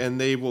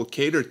they will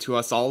cater to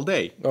us all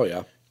day. Oh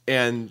yeah.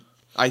 And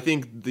I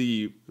think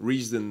the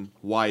reason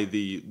why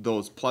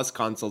those Plus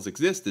consoles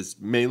exist is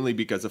mainly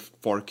because of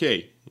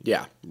 4K.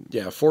 Yeah.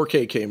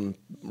 4K came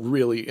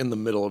really in the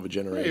middle of a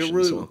generation. It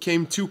really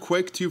came too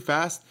quick, too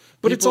fast.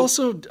 But it's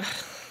also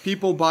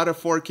people bought a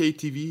 4K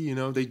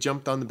TV. They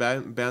jumped on the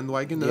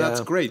bandwagon, and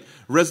that's great.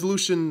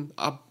 Resolution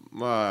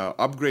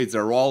upgrades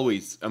are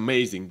always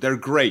amazing. They're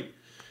great.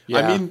 Yeah.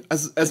 I mean,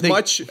 as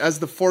much as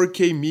the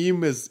 4K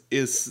meme is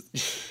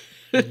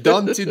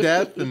done to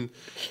death, and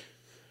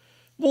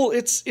well,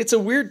 it's a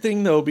weird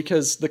thing though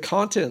because the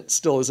content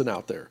still isn't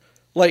out there.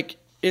 Like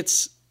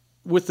it's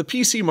with the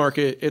PC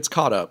market, it's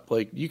caught up.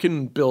 Like you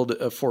can build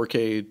a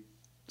 4K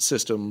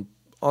system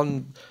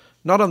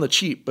not on the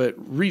cheap, but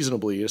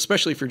reasonably,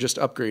 especially if you're just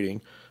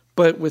upgrading.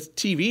 But with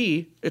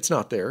TV, it's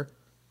not there.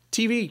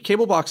 TV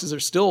cable boxes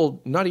are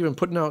still not even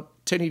putting out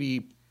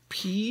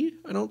 1080p.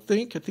 I don't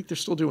think. I think they're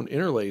still doing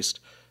interlaced.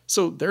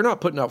 So they're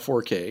not putting out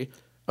 4K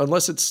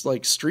unless it's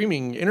like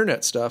streaming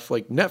internet stuff.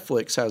 Like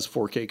Netflix has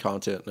 4K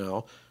content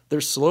now.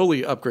 They're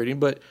slowly upgrading,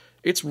 but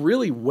it's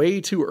really way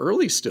too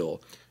early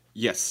still.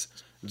 Yes.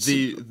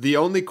 The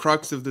only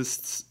crux of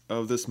this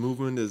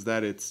movement is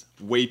that it's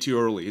way too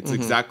early. It's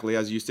exactly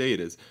as you say it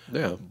is.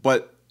 Yeah.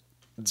 But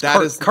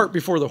it's cart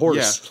before the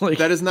horse. Yeah,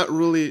 that is not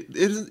really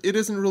it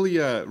isn't really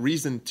a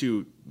reason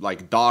to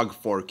like dog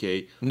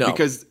 4K. No.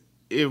 Because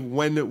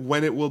when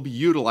it will be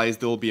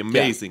utilized, it will be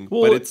amazing,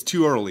 well, but it's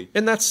too early.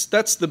 And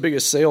that's the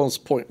biggest sales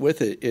point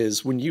with it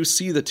is when you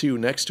see the two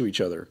next to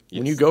each other. Yes.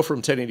 When you go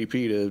from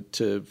 1080p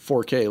to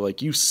 4K,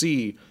 like you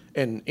see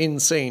an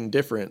insane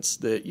difference.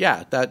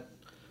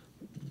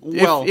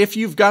 If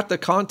you've got the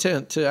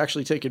content to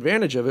actually take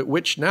advantage of it,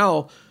 which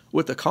now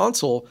with the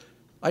console,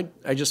 I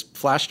just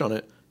flashed on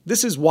it.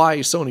 This is why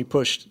Sony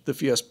pushed the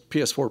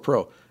PS4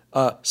 Pro.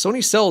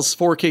 Sony sells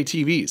 4K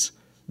TVs.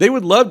 They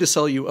would love to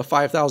sell you a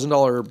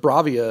 $5,000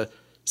 Bravia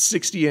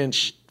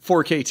 60-inch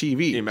 4K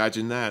TV.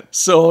 Imagine that.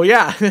 So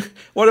yeah,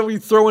 why don't we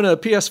throw in a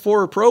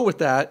PS4 Pro with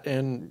that?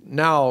 And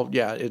now,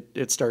 yeah,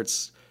 it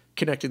starts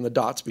connecting the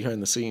dots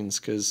behind the scenes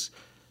because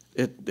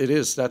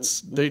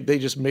they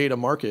just made a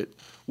market.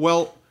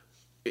 Well,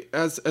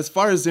 as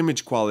far as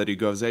image quality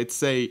goes, I'd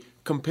say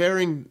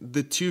comparing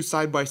the two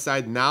side by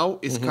side now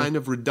is kind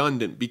of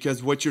redundant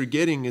because what you're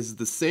getting is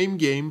the same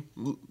game,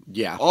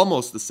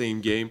 almost the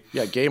same game.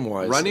 Yeah,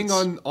 game-wise. Running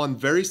on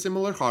very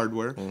similar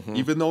hardware,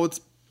 even though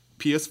it's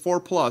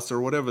PS4 Plus or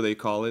whatever they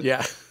call it.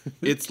 Yeah.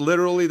 It's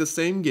literally the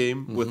same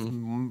game with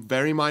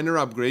very minor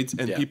upgrades,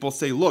 and people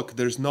say, look,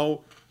 there's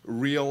no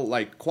real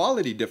like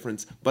quality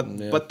difference,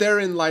 but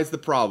therein lies the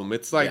problem.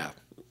 It's like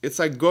it's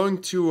like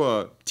going to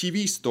a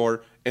TV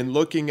store and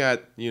looking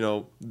at, you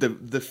know,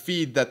 the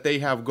feed that they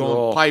have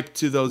going piped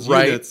to those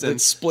units and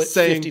it's split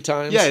saying, 50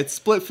 times. Yeah, it's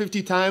split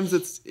 50 times.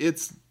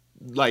 It's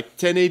like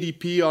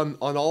 1080p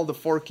on all the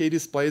 4K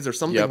displays or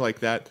something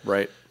like that.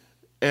 Right.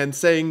 And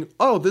saying,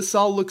 oh, this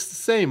all looks the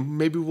same.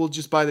 Maybe we'll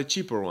just buy the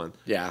cheaper one.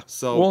 Yeah.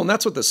 So well, and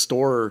that's what the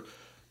store,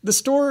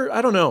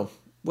 I don't know.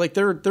 Like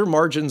their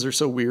margins are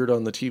so weird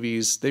on the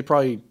TVs. They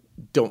probably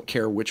don't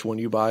care which one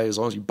you buy as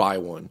long as you buy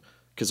one.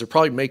 Because they're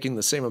probably making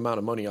the same amount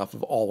of money off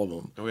of all of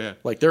them. Oh yeah,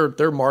 like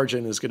their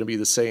margin is going to be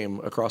the same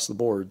across the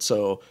board.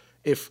 So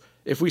if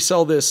we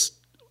sell this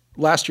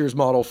last year's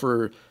model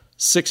for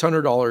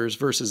 $600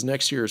 versus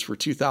next year's for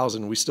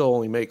 $2,000, we still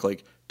only make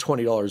like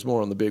 $20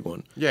 more on the big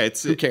one. Yeah,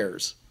 who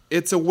cares?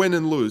 It's a win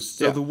and lose.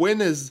 So the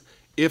win is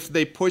if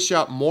they push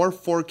out more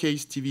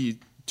 4K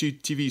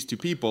TVs to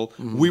people,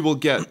 we will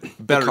get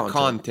better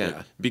content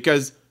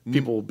because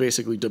people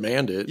basically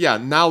demand it. Yeah,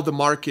 now the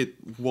market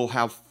will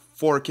have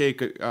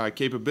 4K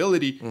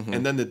capability,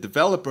 and then the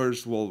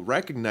developers will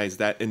recognize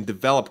that and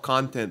develop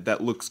content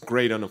that looks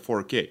great on a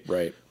 4K.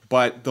 Right.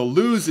 But the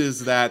lose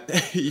is that,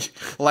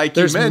 like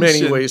there's you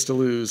mentioned, many ways to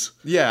lose.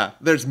 Yeah,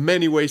 there's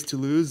many ways to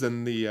lose,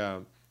 and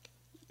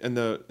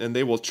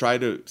they will try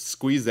to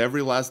squeeze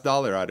every last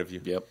dollar out of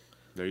you. Yep.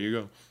 There you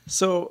go.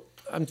 So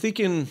I'm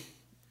thinking,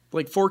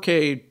 like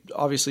 4K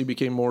obviously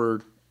became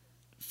more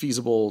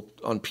feasible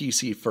on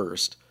PC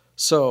first.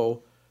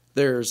 So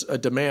there's a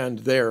demand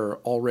there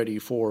already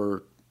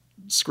for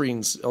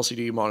screens,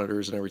 LCD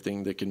monitors, and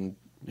everything that can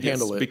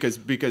handle it. Because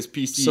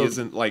PC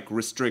isn't like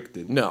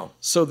restricted. No.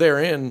 So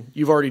therein,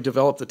 you've already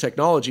developed the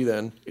technology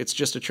then. It's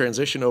just a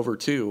transition over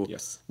to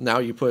now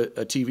you put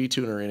a TV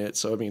tuner in it.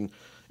 So, I mean,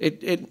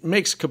 it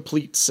makes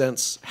complete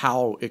sense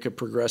how it could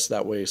progress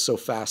that way so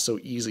fast, so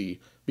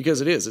easy.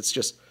 Because it is. It's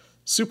just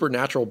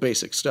supernatural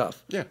basic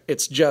stuff. Yeah.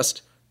 It's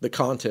just the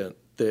content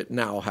that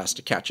now has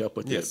to catch up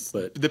with it.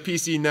 But the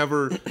PC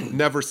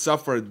never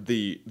suffered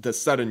the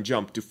sudden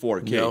jump to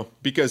 4K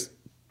because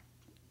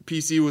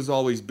PC was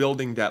always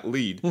building that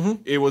lead.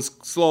 It was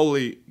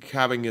slowly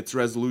having its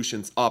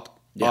resolutions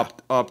up,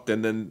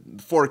 and then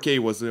 4K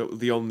was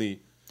the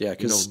only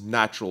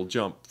natural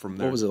jump from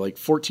there. What was it, like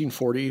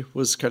 1440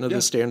 was kind of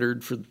the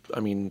standard for, I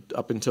mean,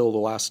 up until the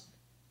last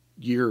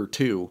year or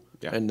two,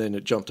 and then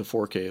it jumped to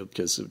 4K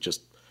because it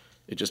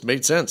just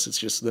made sense. It's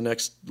just the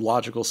next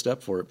logical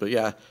step for it. But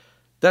yeah,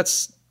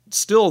 that's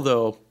still,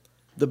 though,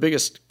 the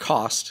biggest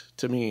cost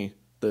to me,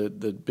 the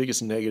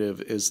biggest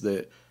negative is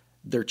that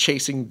they're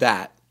chasing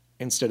that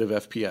instead of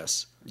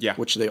FPS,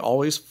 which they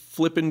always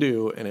flip and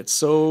do, and it's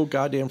so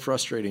goddamn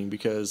frustrating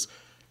because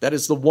that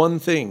is the one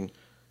thing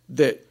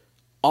that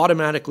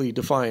automatically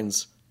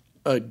defines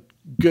a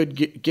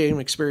good game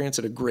experience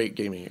and a great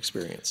gaming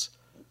experience.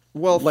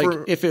 Well, like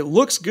if it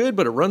looks good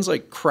but it runs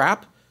like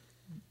crap,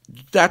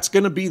 that's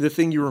going to be the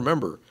thing you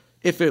remember.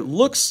 If it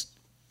looks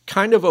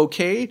kind of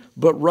okay,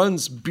 but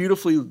runs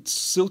beautifully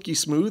silky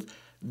smooth,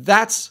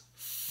 that's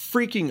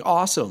freaking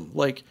awesome.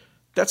 Like,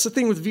 that's the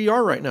thing with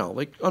VR right now.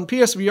 Like, on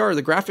PSVR,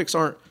 the graphics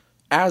aren't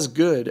as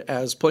good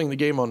as playing the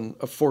game on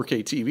a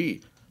 4K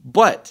TV,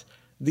 but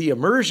the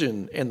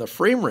immersion and the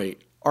frame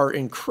rate are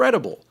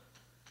incredible.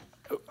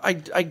 I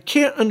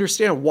can't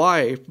understand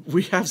why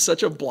we have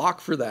such a block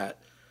for that.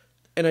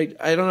 And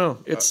I don't know.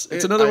 It's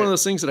another one of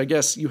those things that I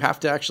guess you have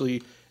to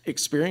actually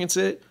experience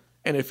it.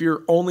 And if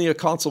you're only a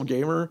console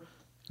gamer,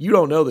 you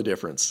don't know the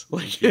difference.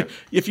 Like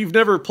if you've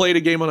never played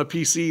a game on a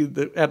PC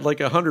that had like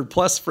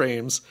 100+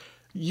 frames,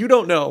 you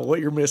don't know what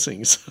you're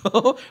missing.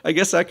 So I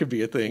guess that could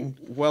be a thing.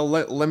 Well,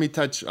 let me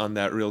touch on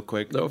that real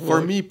quick.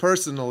 For me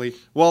personally,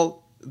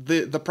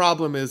 the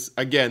problem is,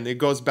 again, it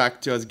goes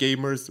back to us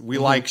gamers. We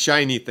like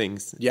shiny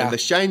things. Yeah. And the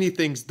shiny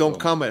things don't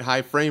come at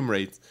high frame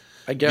rates.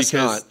 I guess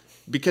not.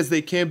 Because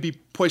they can't be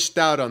pushed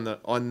out on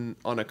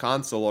a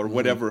console or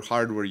whatever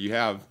hardware you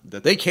have.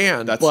 They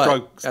can.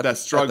 That's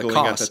struggling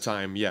at the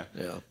time. Yeah.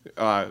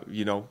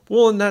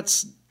 Well, and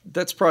that's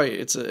probably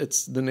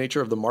it's the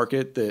nature of the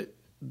market, that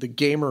the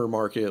gamer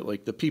market,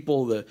 like the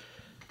people in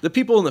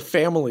the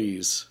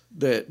families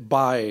that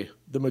buy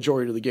the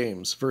majority of the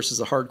games versus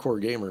the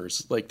hardcore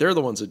gamers, like they're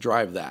the ones that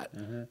drive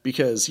that.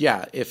 Because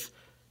if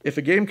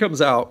a game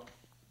comes out,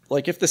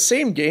 like if the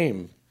same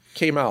game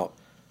came out,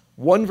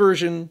 one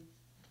version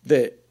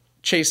that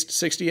chased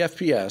 60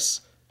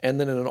 FPS, and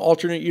then in an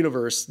alternate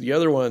universe, the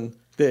other one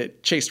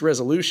that chased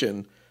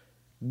resolution,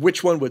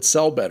 which one would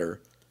sell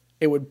better?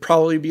 It would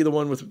probably be the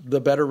one with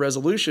the better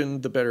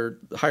resolution, the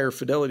higher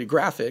fidelity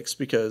graphics,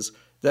 because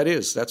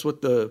that's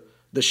what the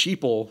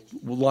sheeple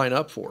will line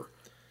up for.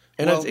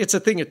 And it's a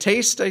thing of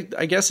taste, I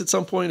guess, at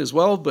some point as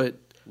well, but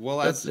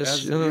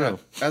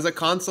as a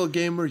console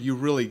gamer, you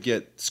really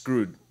get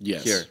screwed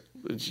here.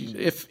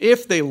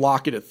 If they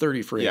lock it at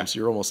 30 frames,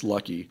 you're almost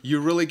lucky.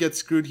 You really get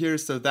screwed here,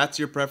 so that's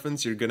your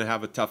preference. You're going to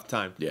have a tough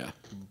time. Yeah.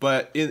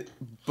 But in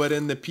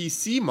the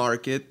PC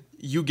market,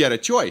 you get a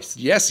choice.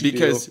 Yes, you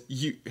because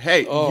do.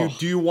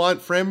 Do you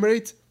want frame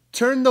rates?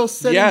 Turn those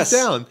settings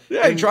down.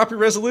 Yeah, and drop your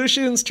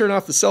resolutions, turn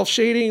off the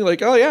self-shading,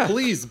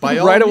 please, by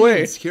all right means,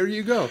 away. Here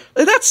you go.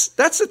 And that's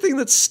the thing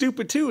that's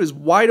stupid too, is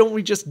why don't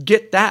we just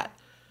get that?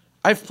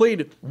 I've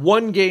played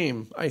one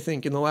game, I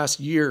think, in the last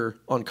year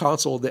on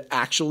console that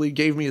actually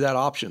gave me that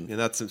option. And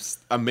that's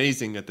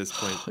amazing at this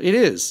point. It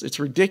is. It's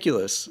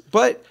ridiculous.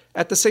 But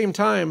at the same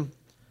time,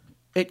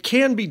 it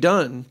can be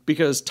done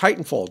because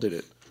Titanfall did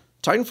it.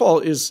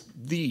 Titanfall is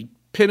the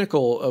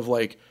pinnacle of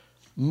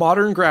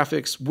modern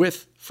graphics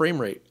with frame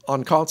rate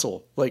on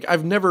console.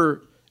 I've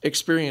never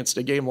experienced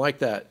a game like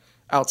that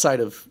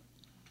outside of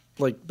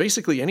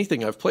basically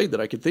anything I've played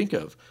that I could think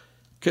of.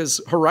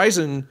 Because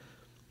Horizon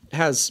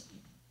has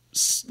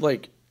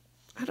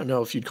I don't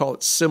know if you'd call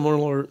it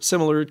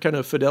similar kind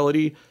of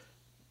fidelity,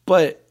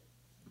 but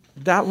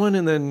that one,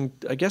 and then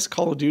I guess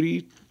Call of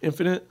Duty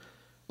Infinite,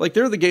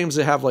 they're the games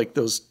that have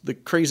the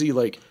crazy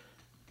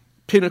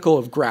pinnacle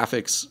of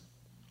graphics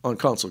on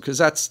console, because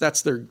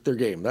that's their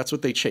game. That's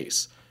what they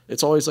chase.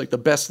 It's always the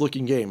best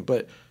looking game,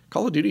 but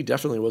Call of Duty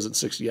definitely wasn't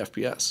 60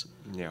 FPS.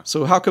 Yeah.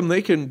 So how come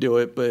they couldn't do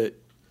it, but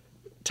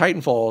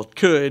Titanfall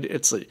could?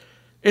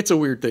 It's a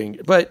weird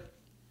thing, but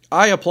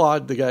I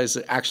applaud the guys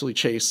that actually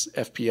chase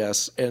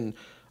FPS. And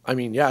I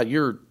mean, yeah,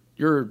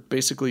 you're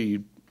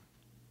basically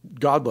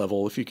God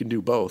level if you can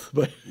do both.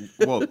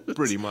 But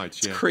pretty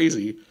much, it's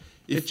crazy.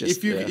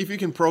 If you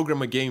can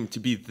program a game to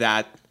be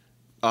that,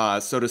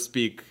 so to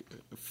speak,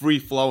 free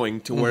flowing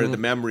to where the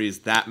memory is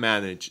that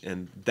managed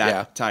and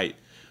that tight.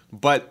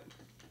 But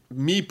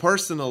me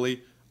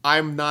personally,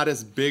 I'm not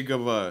as big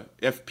of a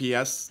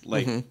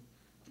FPS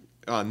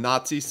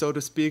Nazi, so to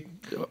speak.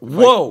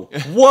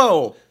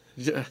 Whoa.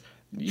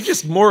 You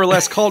just more or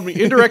less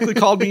indirectly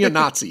called me a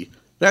Nazi.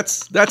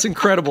 That's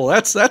incredible.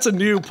 That's a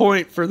new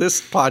point for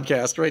this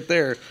podcast right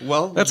there.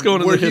 Well, that's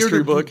going in the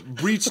history book.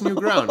 Breach new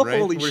ground, right?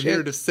 Holy we're shit.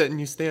 Here to set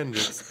new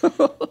standards.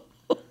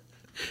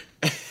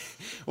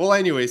 Well,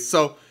 anyway,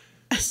 so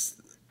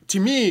to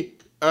me,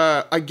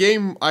 a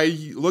game,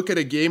 I look at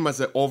a game as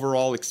an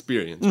overall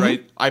experience,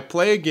 right? I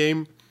play a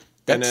game.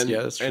 That's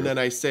true. And then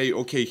I say,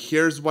 okay,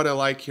 here's what I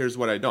like, here's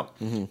what I don't.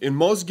 In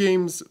most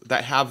games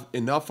that have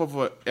enough of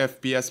a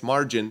FPS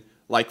margin,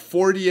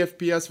 40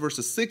 FPS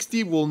versus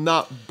 60 will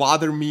not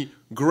bother me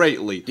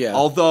greatly. Yeah.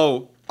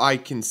 Although I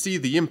can see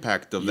the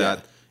impact of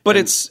that. But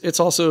it's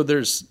also,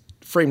 there's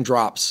frame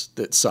drops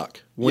that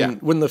suck. When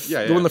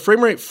the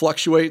frame rate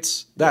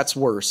fluctuates, that's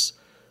worse.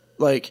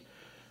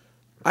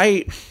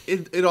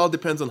 It all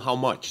depends on how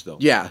much, though.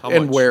 Yeah,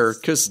 where,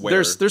 because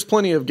there's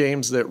plenty of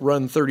games that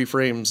run 30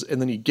 frames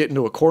and then you get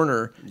into a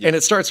corner and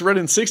it starts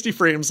running 60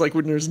 frames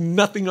when there's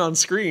nothing on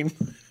screen.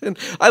 And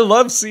I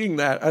love seeing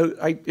that.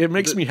 It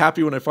makes me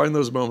happy when I find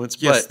those moments.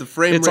 Yes, but the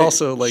frame it's rate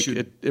also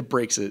it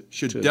breaks it.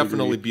 Should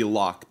definitely be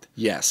locked.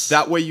 Yes.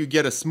 That way you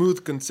get a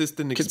smooth,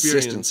 consistent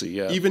experience. Consistency,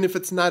 yeah. Even if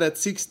it's not at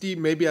 60,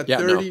 maybe at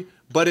 30. No.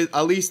 But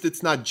at least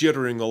it's not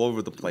jittering all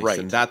over the place, right?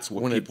 And that's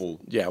what when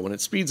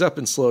it speeds up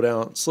and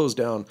slows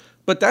down.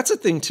 But that's a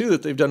thing too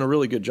that they've done a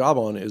really good job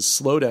on, is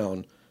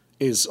slowdown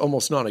is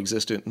almost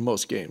non-existent in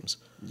most games.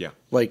 Yeah,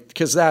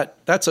 because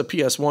that's a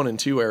PS1 and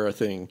 2 era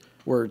thing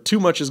where too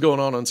much is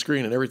going on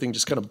screen and everything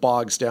just kind of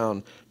bogs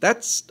down.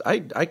 I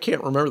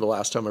can't remember the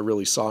last time I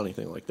really saw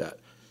anything like that.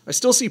 I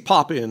still see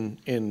pop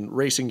in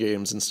racing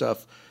games and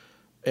stuff,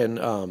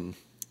 and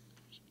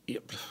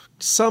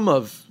some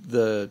of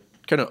the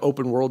kind of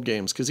open world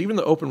games, because even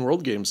the open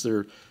world games,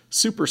 they're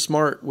super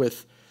smart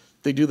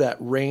they do that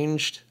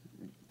ranged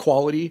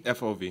quality.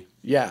 FOV.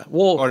 Yeah.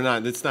 Well, or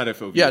not, it's not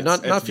FOV. Yeah,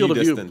 not field of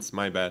view. Distance,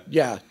 my bad.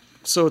 Yeah.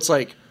 So it's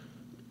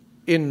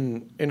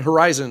in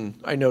Horizon,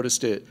 I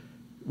noticed it,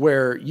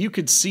 where you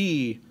could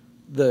see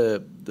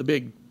the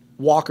big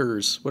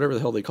walkers, whatever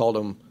the hell they called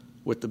them,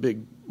 with the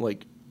big,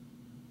 what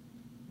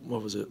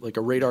was it?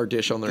 A radar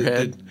dish on their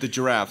head. The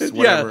giraffes,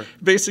 whatever. Yeah,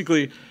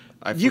 basically.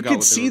 You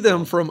could see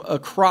them from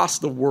across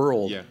the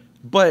world. Yeah.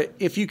 But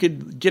if you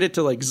could get it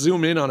to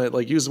zoom in on it,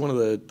 use one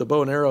of the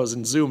bow and arrows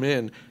and zoom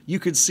in, you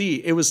could see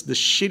it was the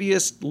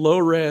shittiest low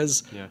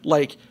res,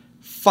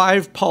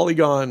 5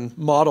 polygon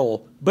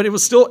model, but it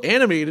was still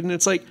animated. And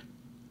it's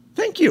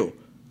thank you.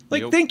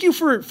 Thank you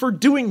for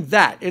doing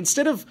that.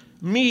 Instead of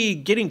me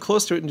getting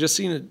close to it and just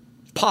seeing it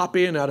pop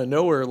in out of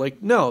nowhere.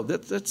 No,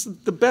 that's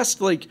the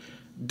best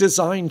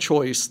design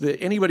choice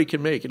that anybody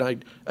can make.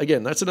 And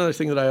that's another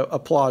thing that I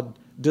applaud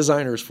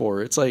designers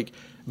for. It's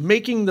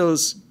making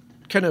those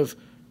kind of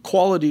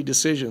quality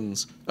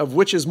decisions of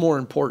which is more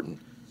important.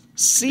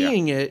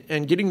 Seeing it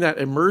and getting that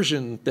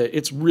immersion that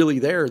it's really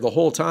there the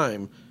whole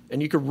time,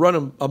 and you could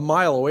run a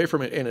mile away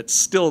from it and it's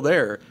still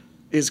there,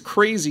 is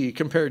crazy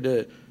compared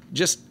to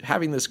just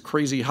having this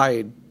crazy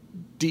high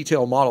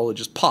detail model that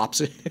just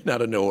pops in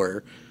out of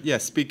nowhere. Yeah,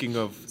 speaking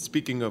of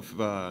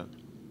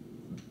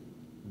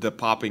the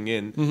popping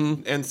in,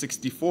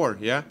 N64,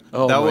 yeah?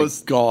 Oh my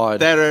God.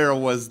 That era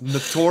was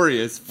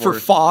notorious for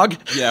fog?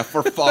 Yeah,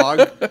 for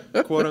fog,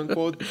 quote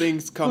unquote,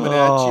 things coming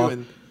at you,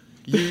 and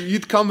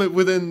you'd come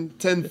within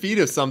 10 feet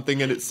of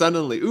something and it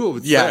suddenly,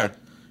 it's there.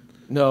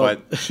 No,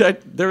 but I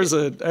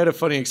had a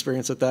funny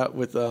experience with that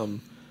with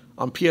on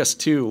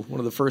PS2. One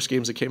of the first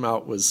games that came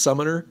out was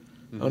Summoner.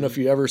 I don't know if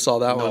you ever saw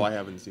that one. No, I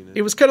haven't seen it.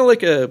 It was kind of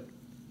like a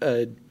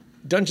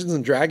Dungeons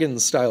and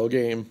Dragons style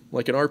game,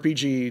 like an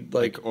RPG,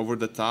 like over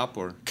the top,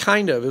 or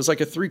kind of. It was like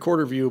a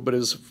 3/4 view, but it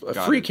was a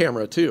free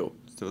camera too.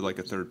 So like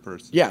a third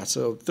person. Yeah,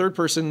 so third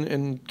person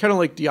and kind of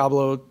like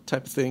Diablo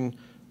type of thing.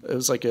 It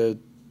was like a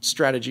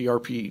strategy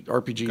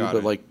RPG,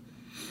 but like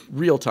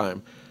real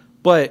time.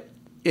 But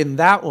in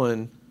that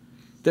one,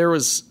 there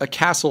was a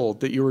castle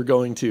that you were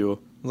going to,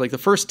 like the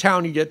first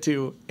town you get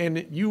to,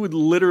 and you would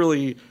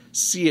literally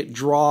see it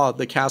draw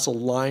the castle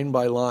line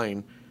by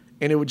line,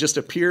 and it would just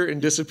appear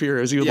and disappear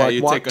as you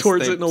would walk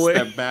towards it in a way.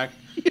 Step back.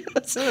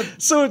 Yes.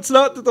 So it's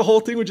not that the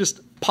whole thing would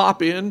just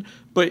pop in,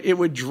 but it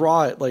would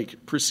draw it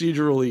like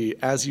procedurally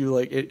as you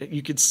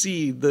you could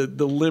see the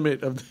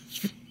limit of the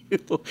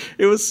field.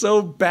 It was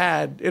so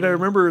bad. And I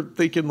remember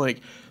thinking,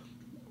 like,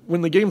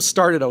 when the game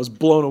started, I was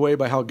blown away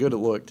by how good it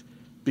looked,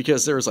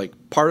 because there was like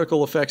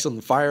particle effects on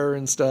the fire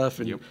and stuff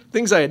and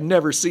things I had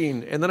never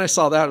seen. And then I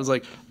saw that, I was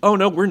like, oh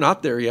no, we're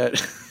not there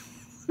yet.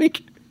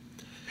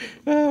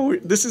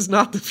 This is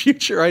not the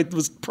future I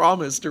was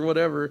promised or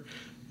whatever.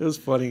 It was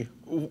funny.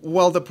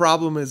 Well, the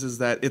problem is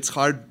that it's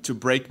hard to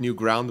break new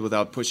ground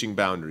without pushing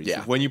boundaries.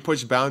 Yeah. When you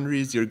push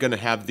boundaries, you're going to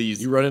have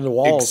these... You run into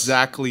walls.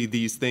 Exactly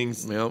these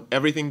things. Yep.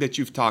 Everything that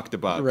you've talked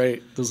about.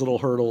 Right. Those little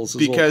hurdles,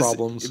 those little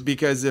problems.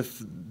 Because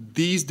if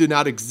these do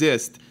not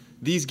exist,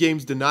 these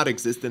games do not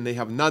exist, and they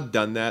have not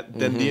done that,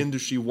 then the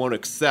industry won't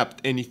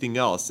accept anything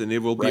else, and it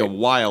will be a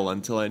while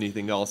until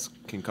anything else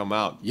can come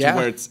out to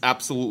where it's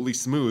absolutely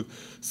smooth.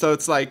 So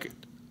it's like,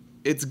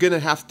 it's going to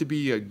have to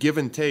be a give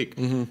and take,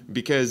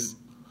 because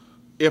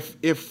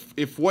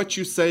if what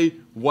you say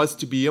was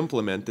to be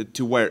implemented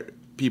to where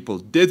people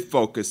did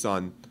focus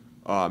on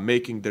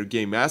making their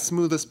game as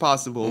smooth as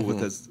possible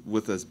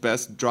with as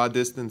best draw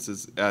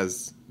distances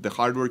as the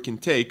hardware can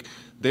take,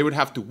 they would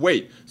have to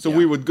wait. So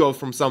we would go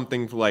from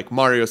something like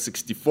Mario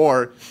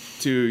 64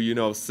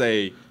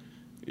 to,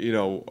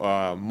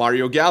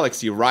 Mario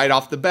Galaxy right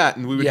off the bat,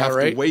 and we would have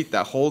to wait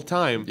that whole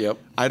time. Yep.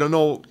 I don't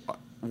know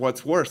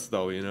what's worse,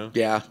 though,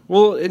 Yeah.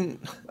 Well, and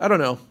I don't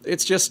know.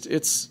 It's just,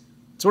 it's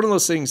one of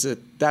those things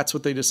that's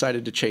what they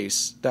decided to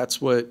chase. That's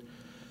what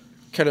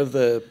kind of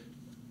the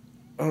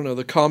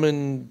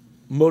common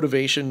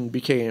motivation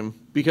became,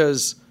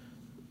 because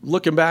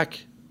looking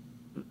back,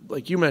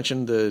 like you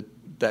mentioned,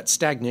 that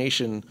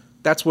stagnation,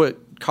 that's what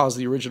caused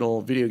the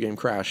original video game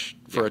crash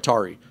for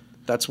Atari.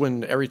 That's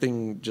when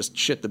everything just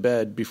shit the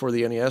bed before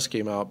the NES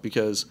came out,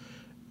 because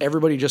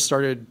everybody just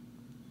started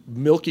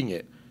milking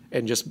it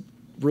and just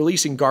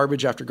releasing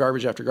garbage after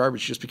garbage after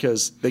garbage just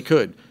because they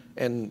could.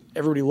 And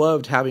everybody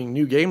loved having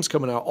new games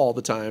coming out all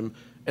the time.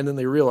 And then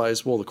they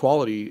realized, well, the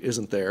quality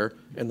isn't there,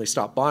 and they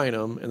stopped buying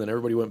them, and then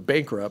everybody went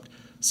bankrupt.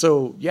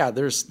 So yeah,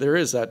 there is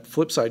that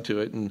flip side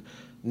to it. And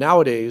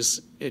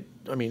nowadays,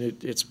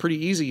 it's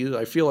pretty easy.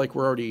 I feel like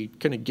we're already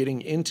kind of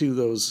getting into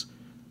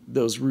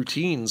those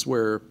routines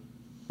where,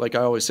 like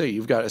I always say,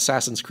 you've got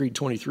Assassin's Creed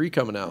 23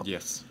 coming out.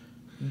 Yes,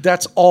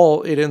 that's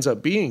all it ends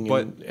up being.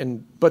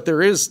 But but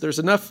there's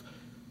enough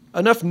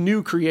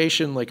new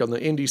creation, like on the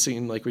indie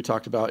scene, like we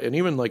talked about, and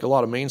even like a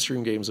lot of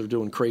mainstream games are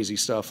doing crazy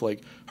stuff.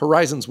 Like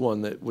Horizon's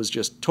one that was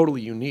just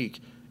totally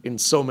unique in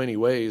so many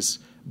ways,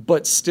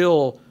 but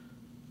still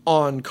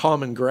on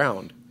common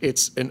ground.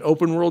 It's an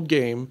open world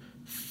game,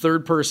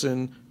 third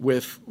person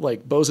with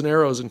like bows and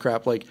arrows and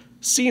crap. Like,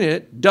 seen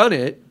it, done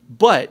it,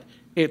 but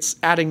it's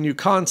adding new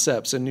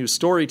concepts and new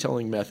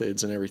storytelling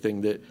methods and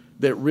everything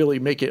that really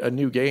make it a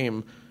new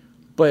game.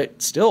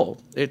 But still,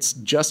 it's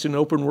just an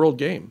open world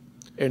game.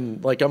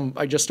 And like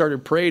I just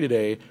started Prey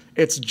today.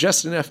 It's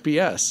just an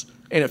FPS,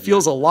 and it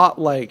feels a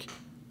lot like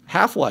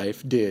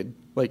Half-Life did,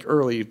 like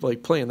early,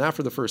 like playing that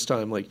for the first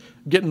time, like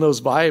getting those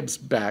vibes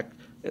back.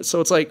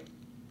 So it's like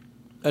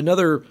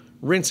another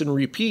rinse and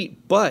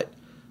repeat. But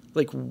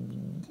like,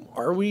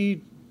 are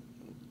we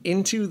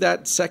into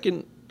that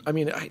second? I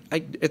mean,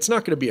 it's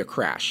not going to be a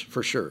crash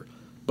for sure,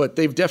 but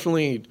they've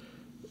definitely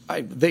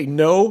they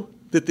know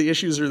that the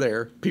issues are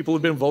there. People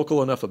have been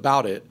vocal enough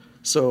about it.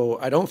 So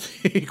I don't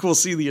think we'll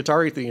see the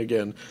Atari thing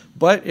again,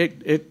 but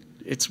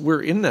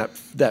we're in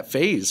that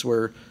phase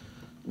where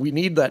we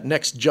need that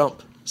next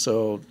jump.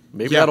 So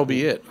maybe that'll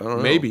be it. I don't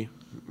know. Maybe.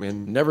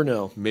 And never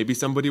know. Maybe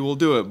somebody will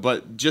do it.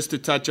 But just to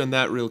touch on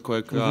that real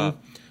quick,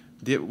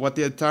 what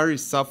the Atari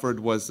suffered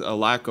was a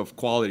lack of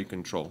quality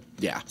control.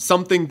 Yeah.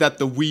 Something that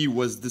the Wii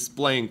was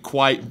displaying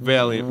quite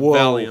Whoa.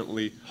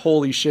 valiantly.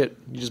 Holy shit.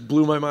 You just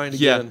blew my mind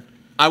Yeah. again.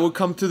 I would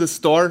come to the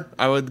store,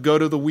 I would go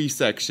to the Wii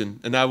section,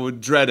 and I would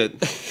dread it.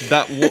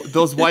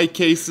 Those white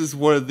cases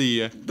were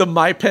the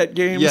My Pet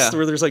games Yeah.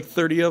 where there's like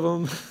 30 of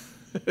them.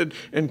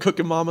 and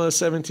Cookin' Mama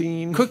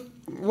 17.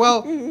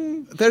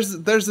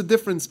 there's a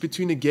difference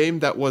between a game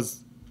that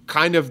was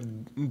kind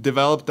of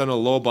developed on a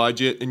low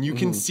budget and you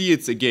can see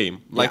it's a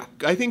game. Like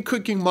I think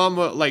Cooking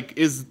Mama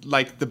is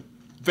like the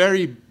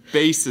very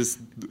basis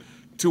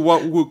to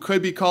what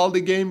could be called a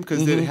game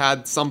because it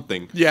had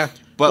something. Yeah.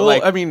 But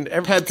Well, I mean,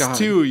 Pets God.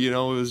 2, it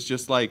was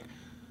just like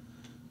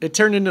It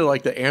turned into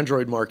like the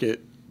Android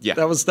market. Yeah.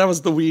 That was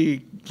the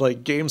Wii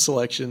like game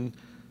selection.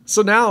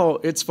 So now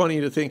it's funny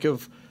to think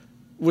of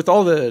with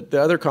all the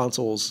other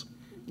consoles,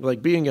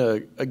 like being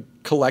a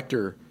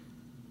collector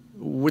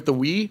with the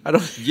Wii. I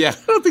don't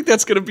think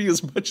that's going to be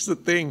as much as a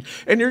thing.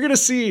 And you're going to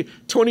see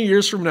 20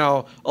 years from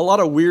now a lot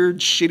of weird,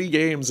 shitty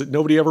games that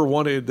nobody ever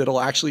wanted that'll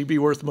actually be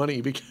worth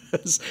money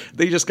because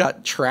they just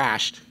got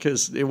trashed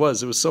because it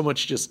was so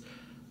much just.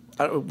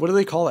 What do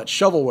they call that?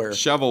 Shovelware.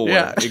 shovelware.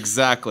 Yeah.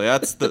 Exactly.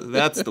 That's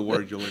the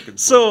word you're looking for.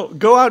 So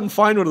go out and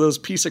find one of those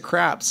piece of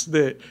craps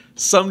that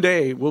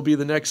someday will be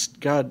the next.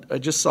 God, I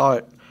just saw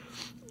it.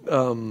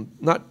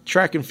 Not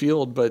track and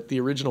field, but the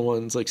original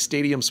ones like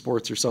Stadium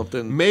Sports or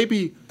something.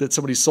 Maybe that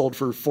somebody sold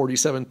for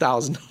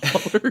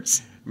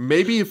 $47,000.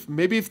 Maybe if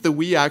the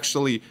Wii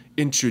actually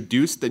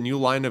introduced a new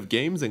line of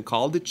games and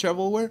called it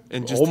shovelware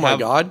and just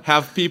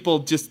have people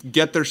just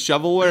get their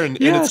shovelware and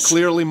it's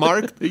clearly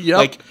marked. Yep.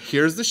 Like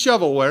here's the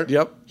shovelware.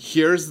 Yep.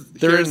 Here's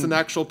an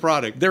actual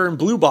product. They're in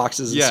blue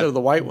boxes instead of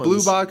the white ones.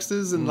 Blue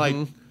boxes and like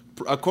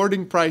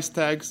according price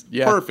tags.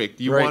 Yeah.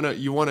 Perfect. You Right.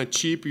 want a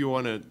cheap. You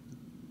want to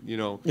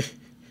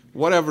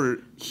whatever.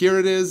 Here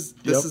it is.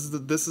 This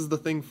is the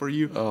thing for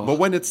you. Oh. But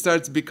when it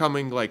starts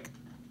becoming like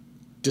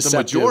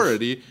Deceptive. the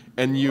majority,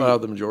 and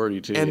the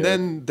majority too. and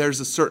then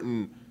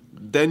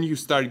then you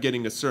start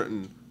getting a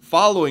certain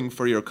following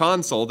for your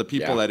console. The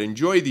people that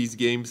enjoy these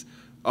games,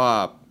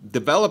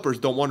 developers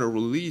don't want to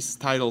release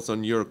titles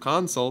on your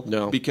console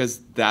because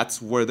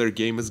that's where their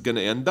game is going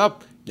to end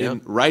up.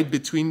 Right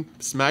between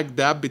smack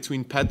dab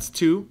between Pets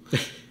 2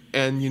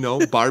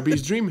 and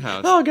Barbie's Dream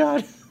House. Oh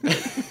God.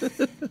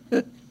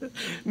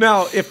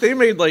 Now, if they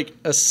made like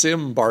a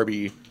Sim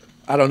Barbie,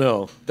 I don't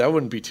know. That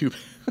wouldn't be too bad.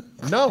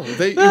 No,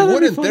 you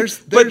wouldn't.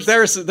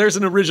 There's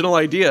an original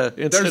idea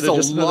instead of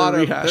just another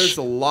rehash. There's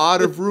a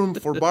lot of room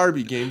for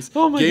Barbie games.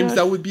 Games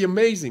that would be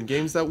amazing.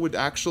 Games that would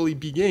actually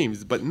be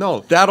games. But no,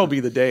 that'll be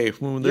the day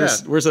when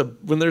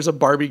there's a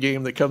Barbie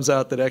game that comes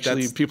out that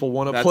actually people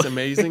want to play. That's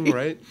amazing,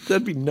 right?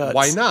 That'd be nuts.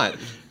 Why not?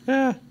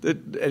 Yeah,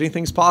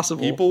 anything's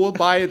possible. People will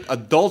buy it.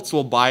 Adults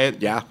will buy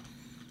it. Yeah.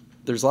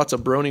 There's lots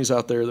of bronies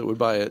out there that would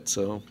buy it,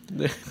 so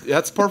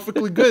that's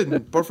perfectly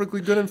good. Perfectly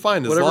good and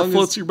fine. Whatever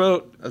floats your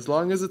boat. As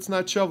long as it's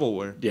not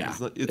shovelware. Yeah.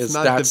 It's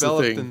not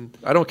developed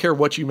I don't care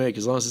what you make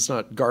as long as it's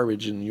not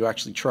garbage and you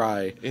actually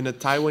try. In a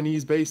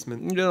Taiwanese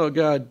basement. Oh,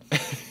 God.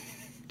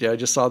 Yeah, I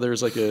just saw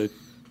there's like a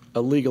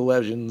League of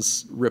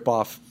Legends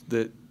ripoff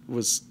that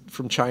was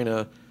from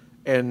China,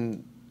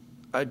 and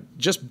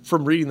just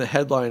from reading the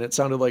headline, it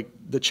sounded like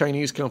the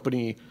Chinese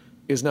company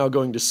is now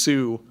going to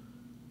sue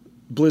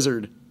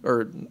Blizzard.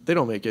 Or they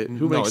don't make it.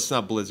 No, it's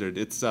not Blizzard.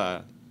 It's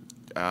I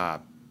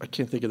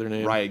can't think of their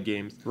name. Riot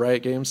Games.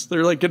 Riot Games.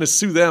 They're like going to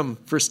sue them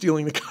for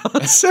stealing the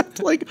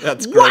concept. Like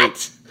that's what?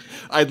 Great.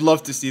 I'd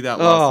love to see that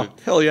lawsuit.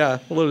 Oh hell yeah!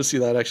 I'd love to see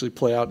that actually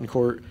play out in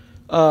court.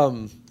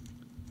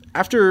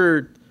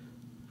 After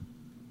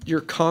your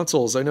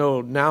consoles, I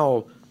know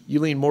now you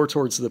lean more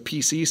towards the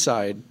PC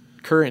side.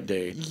 Current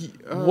day,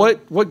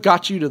 what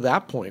got you to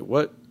that point?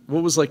 What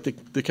was like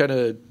the kind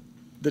of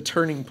the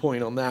turning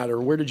point on that, or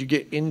where did you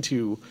get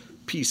into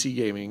PC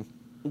gaming?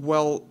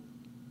 Well,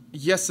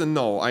 yes and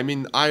no. I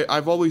mean,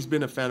 I've always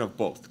been a fan of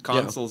both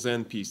consoles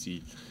and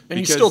PC. And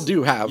you still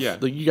do have.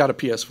 You got a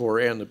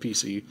PS4 and a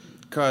PC.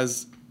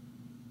 Because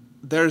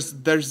there's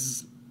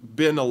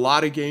been a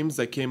lot of games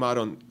that came out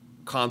on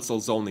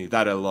consoles only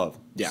that I love.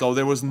 Yeah. So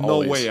there was no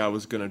way I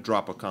was going to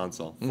drop a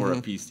console for a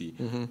PC.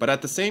 Mm-hmm. But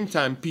at the same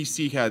time,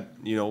 PC had,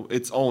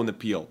 its own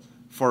appeal.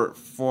 For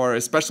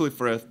especially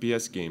for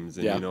FPS games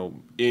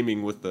and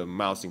aiming with the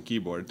mouse and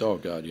keyboard. Oh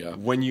God, yeah.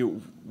 When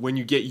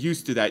you get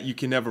used to that, you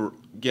can never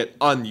get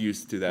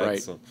unused to that.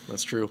 Right, so.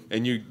 That's true.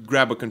 And you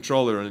grab a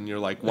controller and you're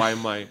like, why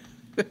am I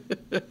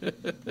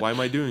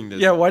doing this?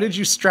 Yeah, why did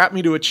you strap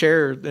me to a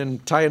chair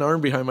and tie an arm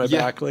behind my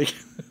back? Like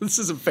this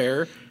isn't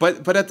fair.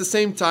 But at the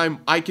same time,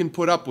 I can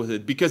put up with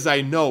it because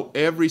I know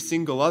every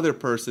single other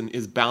person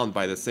is bound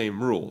by the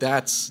same rules.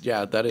 That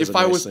is if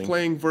I was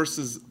playing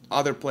versus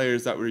other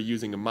players that were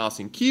using a mouse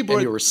and keyboard,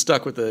 and you were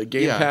stuck with a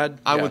gamepad,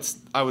 I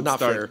would not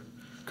start fair.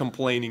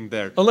 Complaining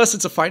there. Unless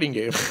it's a fighting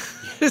game.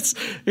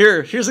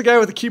 Here's a guy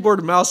with a keyboard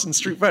and mouse in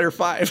Street Fighter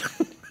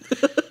 5.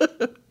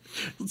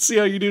 Let's see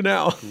how you do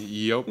now.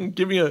 Yep.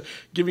 Give me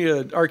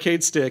an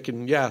arcade stick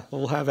and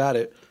we'll have at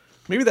it.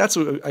 Maybe that's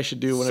what I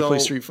should do when I play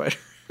Street Fighter.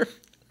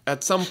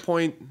 At some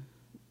point,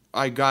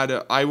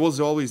 I was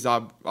always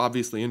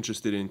obviously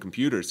interested in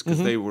computers because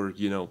they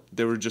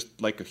were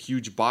just like a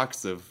huge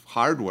box of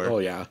hardware. Oh,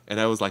 yeah. And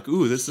I was like,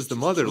 ooh, this is the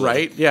motherlord.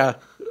 Right? Yeah.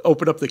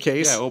 Open up the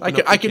case. Yeah,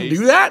 I can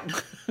do that?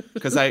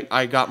 Because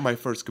I got my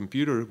first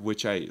computer,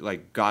 which I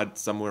like got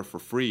somewhere for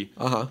free.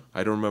 I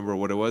don't remember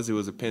what it was. It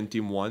was a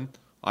Pentium 1.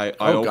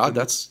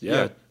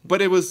 Yeah.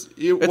 But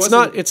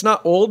It's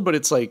not old, but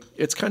it's like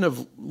it's kind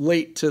of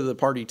late to the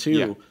party too.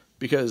 Yeah.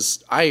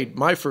 Because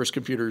my first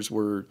computers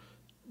were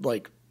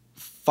like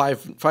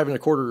 5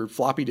 1/4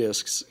 floppy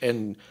disks,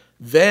 and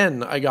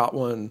then I got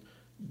one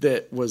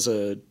that was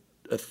a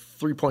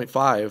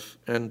 3.5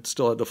 and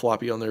still had the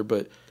floppy on there.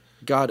 But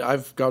God,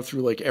 I've gone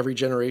through like every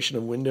generation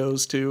of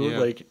Windows too. Yeah.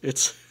 Like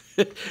it's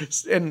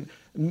and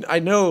I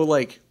know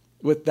like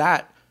with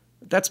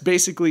that's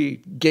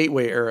basically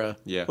gateway era.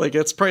 Yeah. Like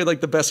that's probably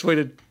like the best way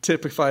to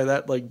typify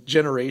that like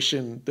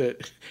generation.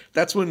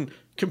 That's when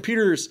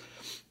computers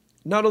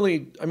not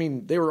only, I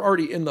mean, they were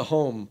already in the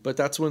home, but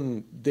that's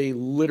when they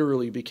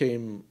literally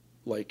became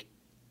like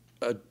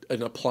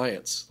an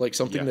appliance, like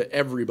something that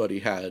everybody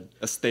had.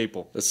 a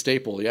staple. A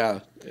staple, yeah.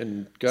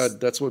 And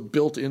God, that's what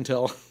built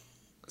Intel.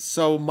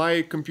 So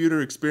my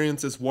computer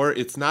experiences were,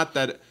 it's not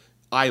that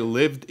I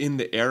lived in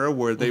the era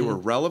where they were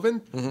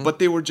relevant, but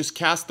they were just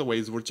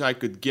castaways which I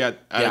could get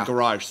at a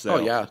garage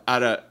sale,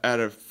 at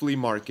a flea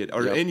market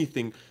or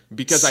anything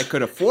because I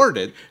could afford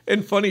it.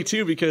 And funny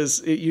too,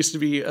 because it used to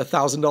be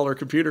 $1,000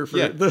 computer for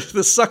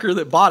the sucker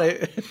that bought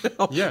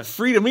it.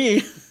 Free to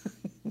me.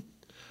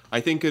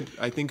 I think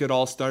it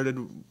all started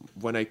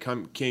when I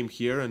came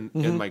here and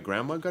my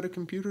grandma got a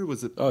computer.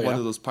 Was it one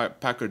of those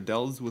Packard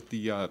Dells with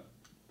the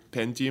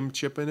Pentium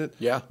chip in it?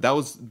 Yeah.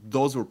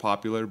 Those were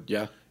popular.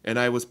 Yeah. And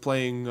I was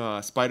playing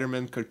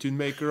Spider-Man Cartoon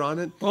Maker on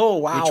it. Oh,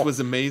 wow. Which was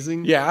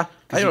amazing. Yeah.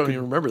 I don't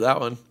even remember that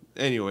one.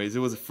 Anyways, it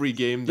was a free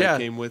game that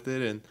came with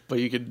it. But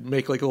you could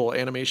make like little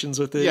animations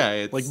with it?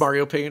 Yeah. Like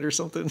Mario Paint or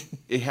something?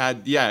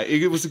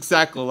 It was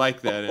exactly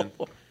like that. And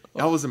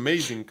that was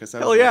amazing because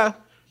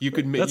you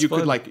could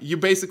you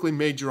basically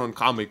made your own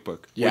comic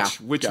book,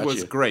 which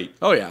was great.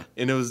 Oh yeah.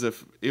 And it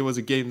was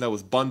a game that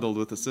was bundled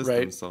with the system.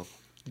 Right. So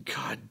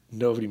God,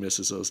 nobody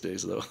misses those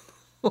days though.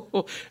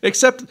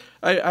 Except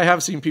I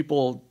have seen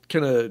people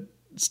kind of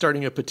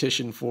starting a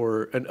petition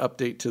for an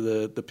update to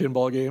the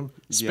pinball game,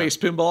 Space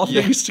Pinball.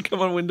 That used to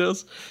come on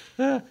Windows.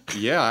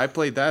 Yeah, I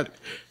played that.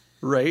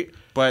 Right.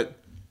 But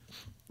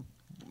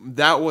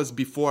that was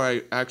before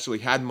I actually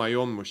had my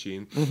own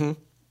machine. Mm-hmm.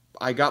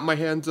 I got my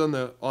hands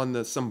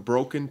on some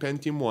broken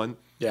Pentium 1.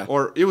 Yeah.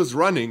 Or it was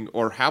running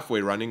or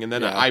halfway running, and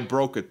then I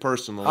broke it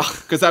personally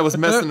because I was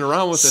messing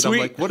around with it. I'm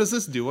like, what does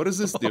this do? What does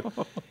this do?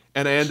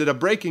 And I ended up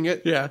breaking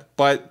it. Yeah.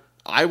 But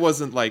I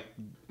wasn't like,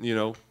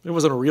 it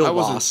wasn't a real loss. I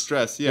wasn't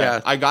stressed.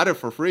 Yeah. I got it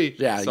for free.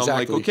 Yeah, so exactly. I'm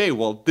like, okay,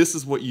 well, this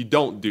is what you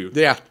don't do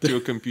to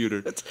a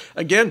computer.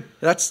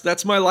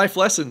 That's my life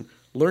lesson.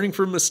 Learning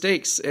from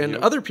mistakes and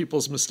other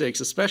people's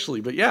mistakes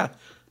especially. But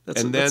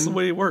that's the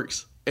way it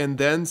works. And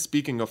then,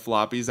 speaking of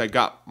floppies, I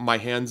got my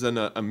hands on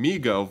an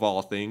Amiga of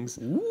all things.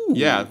 Ooh.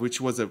 Yeah, which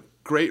was a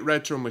great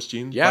retro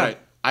machine. Yeah. But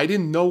I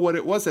didn't know what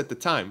it was at the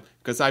time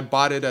because I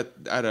bought it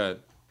at a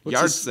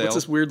yard sale. What's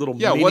this weird little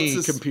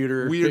mini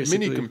computer? Weird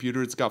basically? mini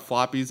computer. It's got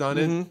floppies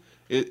on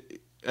it.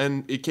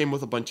 It came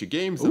with a bunch of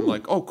games. I'm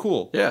like, oh,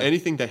 cool. Yeah.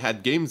 Anything that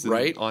had games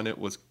on it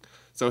was.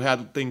 So it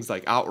had things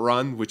like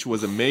Outrun, which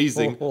was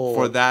amazing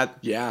for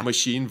that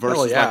machine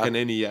versus like an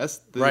NES.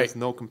 There's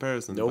no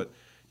comparison. Nope. But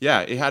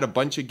yeah, it had a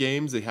bunch of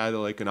games. It had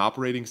like an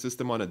operating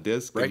system on a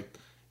disc. Right.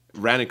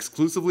 Ran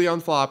exclusively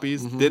on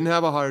floppies. Didn't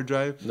have a hard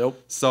drive.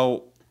 Nope.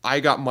 So I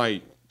got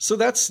my. So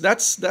that's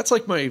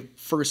like my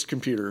first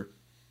computer.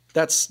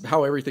 That's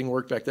how everything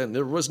worked back then.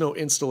 There was no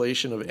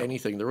installation of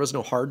anything. There was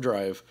no hard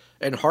drive.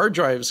 And hard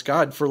drives,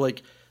 God, for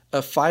like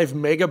a 5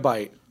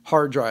 megabyte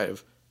hard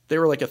drive, they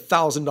were like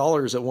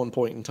 $1,000 at one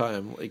point in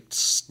time. Like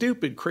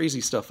stupid,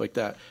 crazy stuff like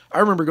that. I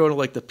remember going to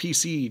like the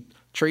PC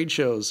trade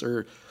shows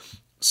or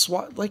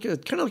swap, like a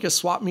kind of like a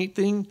swap meet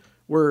thing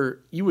where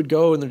you would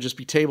go and there'd just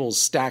be tables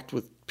stacked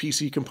with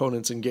PC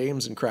components and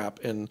games and crap,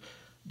 and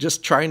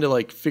just trying to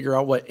like figure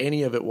out what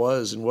any of it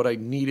was and what I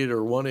needed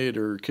or wanted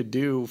or could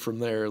do from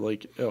there.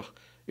 Like,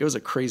 it was a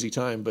crazy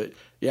time, but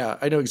yeah,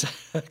 I know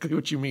exactly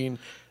what you mean.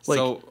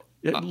 Like,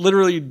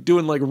 literally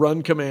doing like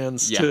run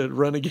commands to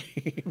run a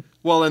game.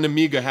 Well, and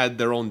Amiga had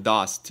their own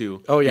DOS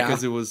too. Oh yeah.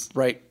 Because it was,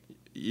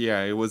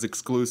 yeah, it was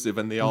exclusive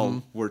and they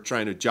all were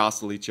trying to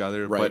jostle each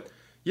other. Right. But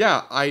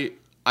yeah,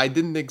 I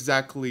didn't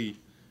exactly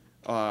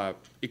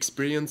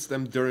experience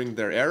them during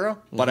their era,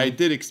 but I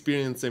did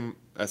experience them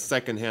as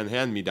secondhand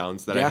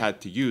hand-me-downs that I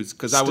had to use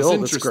because I was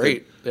interested. That's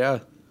great. Yeah.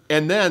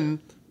 And then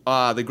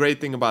the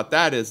great thing about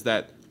that is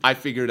that I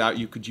figured out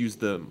you could use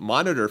the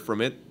monitor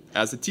from it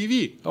as a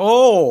TV.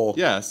 Oh.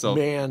 Yeah, so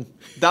man,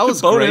 that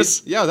was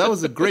bonus. Great. Yeah, that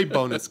was a great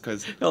bonus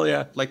because hell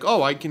yeah, like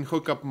I can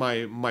hook up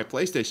my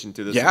PlayStation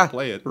to this and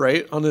play it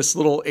right on this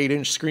little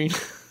 8-inch screen.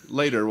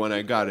 Later when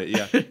I got it,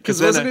 yeah,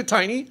 because wasn't it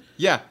tiny?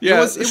 Yeah. It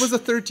was a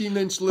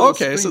 13-inch little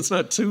screen. So it's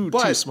not too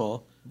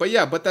small. But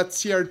that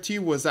CRT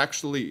was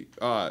actually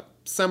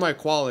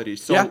semi-quality,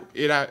 so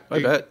Yeah, I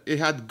bet. it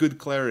had good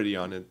clarity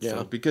on it. Yeah.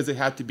 So because it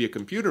had to be a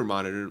computer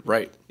monitor,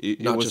 Right. It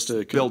Not was just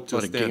a built to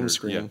not a standard. game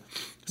screen. Yeah.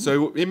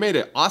 So it made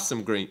an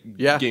awesome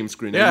Yeah. game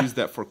screen. Yeah. I used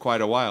that for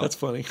quite a while. That's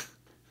funny.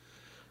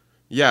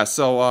 Yeah.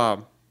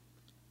 So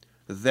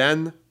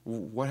then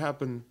what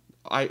happened?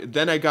 I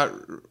got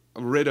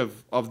rid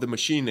of the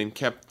machine and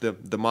kept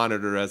the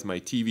monitor as my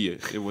TV.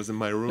 It was in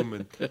my room,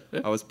 and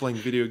I was playing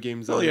video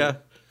games on Oh it. yeah,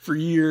 for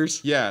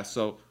years. Yeah,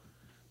 so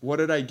what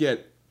did I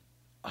get?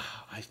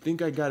 I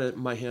think I got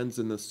my hands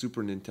in the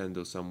Super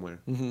Nintendo somewhere.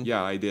 Mm-hmm.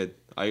 Yeah, I did.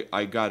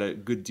 I got a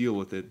good deal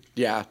with it.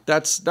 Yeah,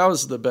 that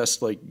was the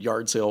best like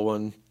yard sale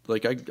one.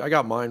 Like I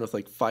got mine with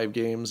like 5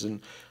 games,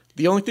 and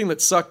the only thing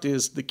that sucked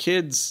is the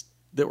kids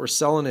that were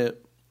selling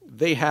it,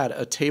 they had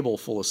a table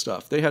full of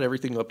stuff. They had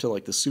everything up to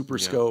like the Super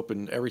Scope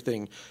and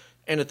everything.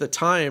 And at the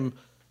time,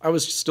 I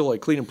was still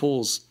like cleaning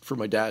pools for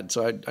my dad,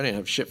 so I didn't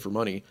have shit for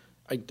money.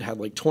 I had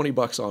like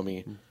 $20 on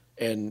me,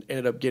 and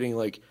ended up getting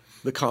like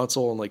the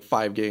console and like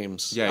 5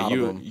 games. Yeah, out of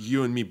them.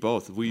 you and me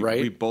both. We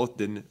Right? both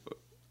didn't.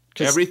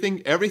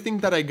 Everything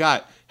that I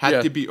got had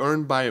Yeah. to be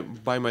earned by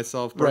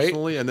myself Right.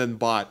 personally, and then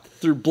bought.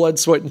 Through blood,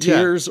 sweat, and Yeah.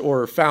 tears,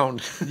 or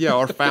found. Yeah,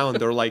 or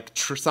found, or like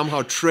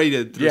somehow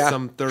traded through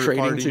some third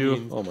trading party too.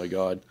 means. Oh my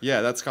god.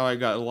 Yeah, that's how I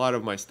got a lot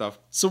of my stuff.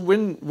 So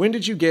when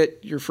did you get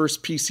your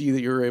first PC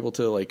that you were able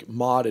to like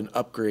mod and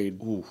upgrade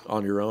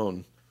on your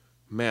own?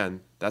 Man,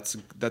 that's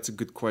a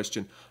good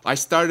question. I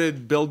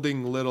started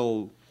building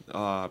little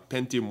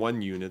Pentium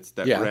 1 units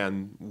that Yeah.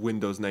 ran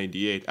Windows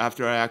 98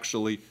 after I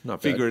actually Not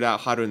bad. figured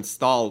out how to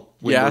install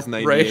Yeah, Windows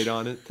 98 right.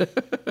 on it.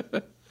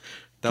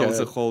 That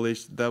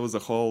was a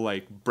whole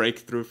like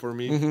breakthrough for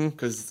me Mm-hmm.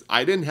 because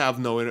I didn't have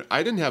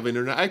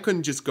internet. I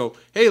couldn't just go,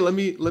 hey, let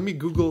me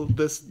Google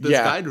this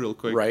guide real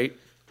quick. Right.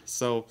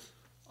 So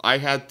I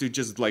had to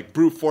just like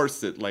brute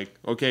force it. Like,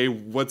 okay,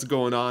 what's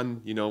going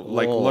on?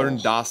 Like Oh. learn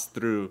DOS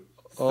through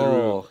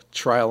Oh,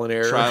 trial and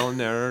error. trial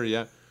and error.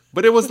 Yeah,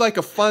 but it was like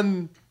a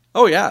fun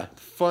Oh yeah.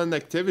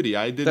 activity.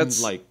 I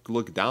didn't like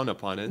look down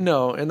upon it.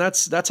 No, and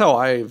that's how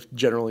I've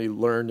generally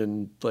learned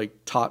and like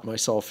taught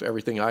myself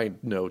everything I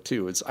know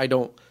too. It's I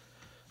don't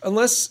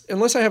unless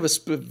I have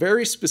a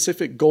very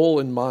specific goal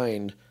in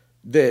mind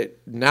that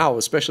now,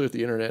 especially with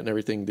the internet and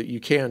everything, that you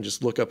can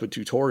just look up a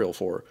tutorial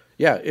for.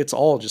 Yeah, it's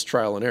all just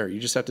trial and error. You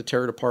just have to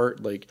tear it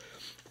apart. Like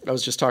I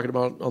was just talking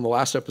about on the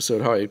last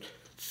episode, how I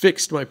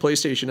fixed my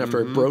PlayStation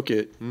after I broke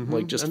it,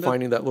 like just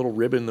finding that little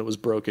ribbon that was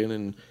broken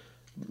and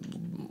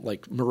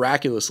like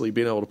miraculously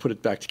being able to put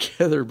it back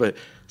together. But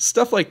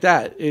stuff like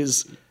that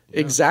is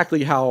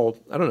exactly how,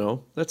 I don't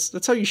know,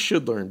 that's how you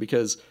should learn,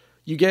 because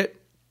you get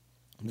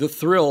the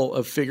thrill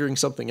of figuring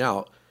something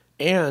out,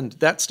 and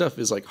that stuff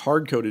is like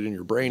hard coded in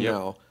your brain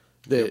now.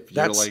 That's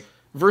like-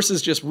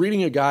 versus just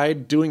reading a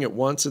guide, doing it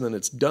once, and then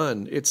it's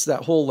done. It's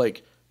that whole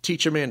like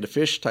teach a man to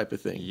fish type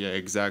of thing. Yeah,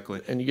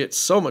 exactly. And you get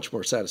so much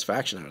more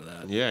satisfaction out of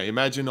that. Yeah,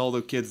 imagine all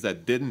the kids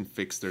that didn't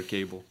fix their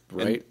cable,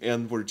 Right.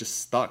 and were just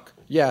stuck.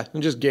 Yeah,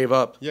 and just gave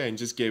up. Yeah, and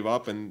just gave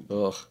up. And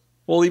Ugh.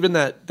 Well, even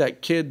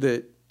that kid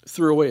that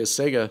threw away his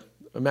Sega,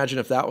 imagine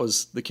if that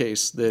was the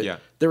case, that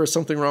there was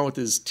something wrong with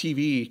his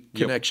TV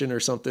connection or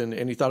something,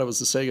 and he thought it was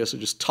the Sega, so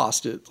just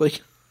tossed it.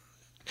 Like,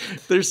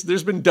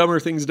 there's been dumber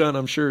things done,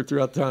 I'm sure,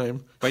 throughout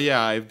time. But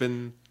yeah, I've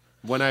been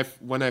when I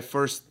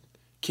first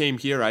came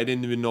here, I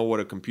didn't even know what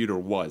a computer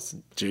was.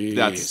 Jeez.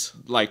 That's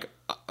like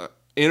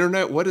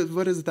internet. What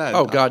is that?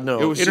 Oh God,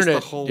 no! It was Internet,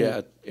 just a whole.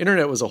 yeah,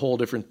 internet was a whole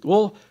different.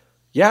 Well,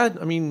 yeah,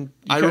 I mean,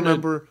 I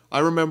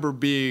remember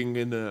being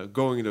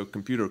going into a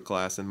computer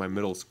class in my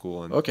middle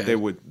school, and Okay. they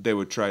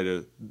would try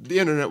to. The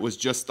internet was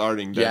just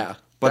starting then, Yeah,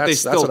 but they that's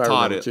still what I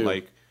taught remember it too.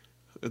 like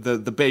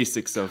the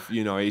basics of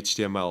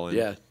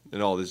HTML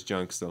and all this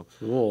junk. So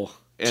Cool.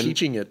 And-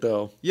 Teaching it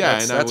though, yeah,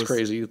 that's, and that's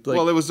crazy. Like,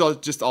 well, it was all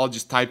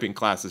just typing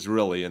classes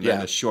really, and then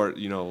Yeah. a short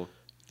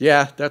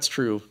yeah, that's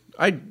true.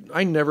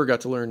 I never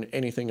got to learn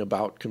anything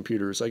about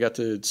computers. I got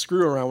to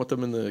screw around with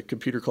them in the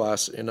computer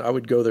class, and I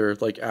would go there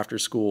like after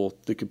school.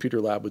 The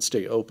computer lab would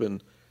stay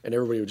open, and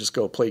everybody would just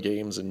go play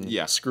games and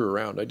screw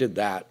around. I did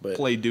that, but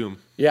play Doom.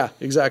 yeah,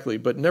 exactly.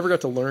 But never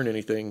got to learn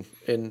anything.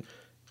 And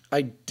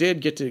I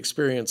did get to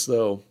experience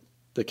though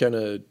the kind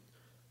of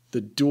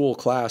the dual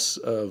class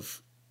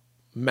of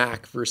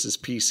Mac versus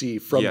PC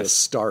from the Yes.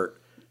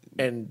 start.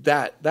 And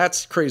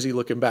that's crazy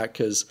looking back,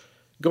 because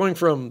going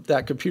from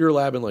that computer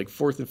lab in like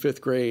 4th and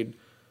 5th grade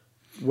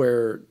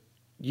where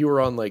you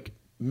were on like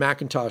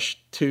Macintosh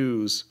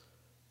 2s.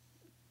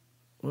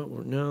 I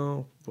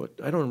don't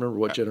remember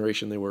what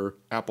generation they were.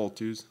 Apple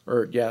IIs.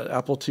 Or yeah,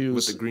 Apple IIs.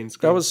 With the green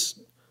screen. That was,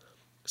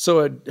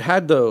 so I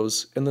had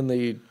those, and then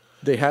they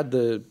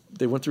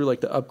went through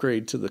like the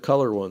upgrade to the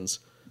color ones.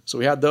 So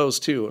we had those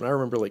too. And I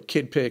remember like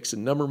Kid Picks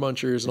and Number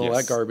Munchers and all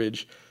Yes. that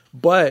garbage.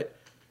 But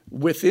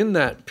within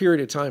that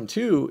period of time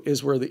too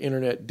is where the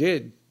internet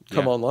did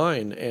come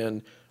online,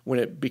 and when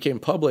it became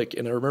public.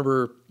 And I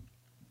remember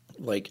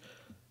like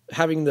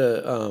having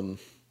the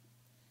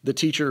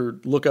teacher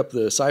look up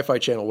the Sci-Fi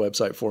Channel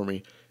website for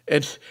me.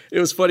 And it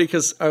was funny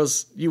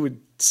because you would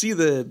see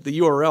the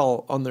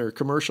URL on their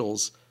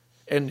commercials,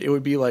 and it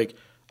would be like,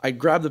 I'd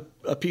grab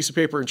a piece of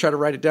paper and try to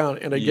write it down,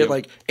 and I'd get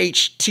like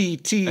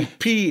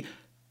HTTP,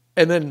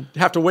 and then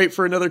have to wait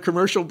for another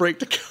commercial break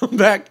to come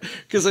back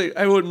because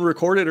I wouldn't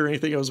record it or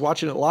anything. I was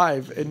watching it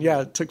live, and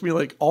it took me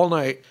like all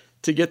night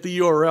to get the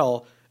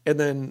URL and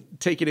then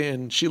take it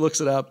in. She looks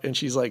it up, and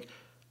she's like,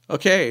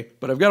 okay,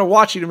 but I've got to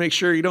watch you to make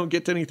sure you don't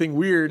get to anything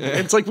weird. And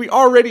it's like we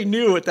already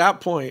knew at that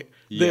point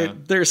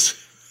that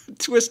there's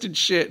twisted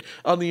shit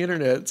on the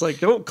internet. It's like,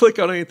 don't click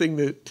on anything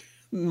that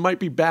might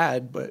be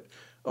bad, but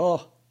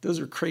those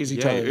are crazy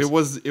times.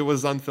 It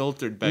was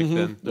unfiltered back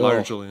then,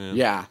 largely.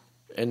 Yeah.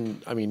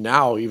 And I mean,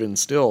 now even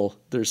still,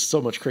 there's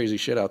so much crazy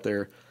shit out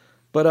there.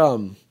 But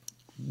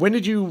when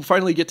did you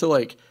finally get to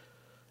like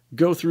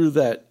go through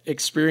that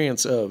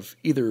experience of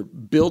either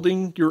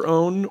building your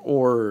own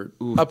or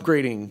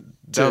upgrading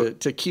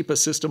to keep a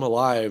system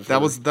alive?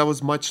 That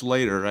was much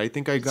later. I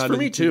think I got for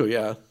me too.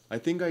 Yeah. I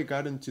think I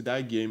got into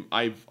that game.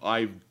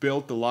 I've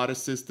built a lot of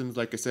systems.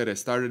 Like I said, I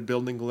started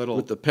building little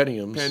with the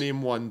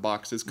Pentium 1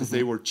 boxes because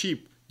they were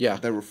cheap. Yeah.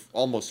 They were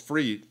almost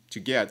free to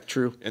get.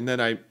 True. And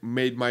then I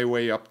made my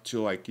way up to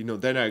like,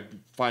 then I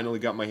finally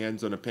got my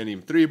hands on a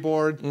Pentium 3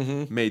 board,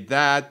 made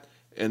that.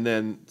 And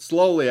then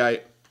slowly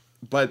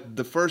but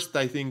the first,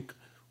 I think,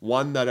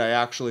 one that I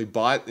actually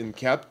bought and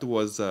kept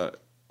was an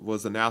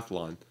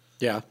Athlon.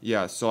 Yeah.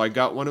 Yeah. So I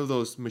got one of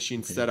those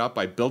machines set up.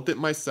 I built it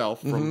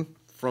myself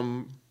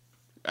from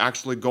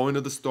actually going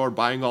to the store,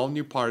 buying all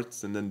new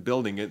parts, and then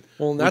building it,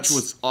 which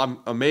was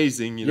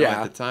amazing,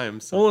 at the time.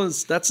 So. Well,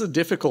 that's a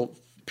difficult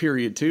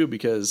period too,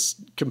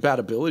 because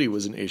compatibility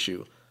was an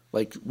issue.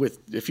 Like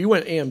if you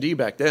went AMD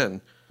back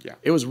then,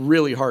 it was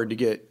really hard to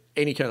get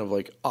any kind of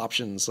like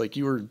options. Like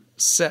you were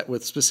set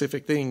with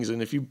specific things,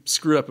 and if you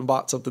screwed up and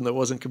bought something that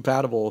wasn't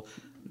compatible,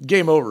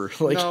 game over.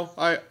 Like no,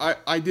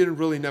 I didn't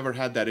really never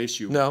had that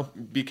issue. No,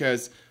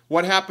 because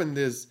what happened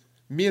is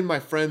me and my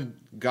friend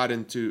got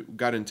into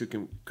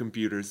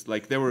computers.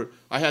 Like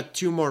I had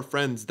 2 more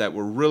friends that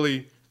were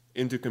really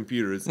into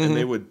computers, and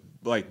they would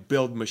like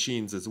build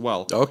machines as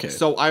well. Okay.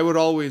 So I would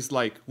always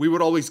we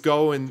would always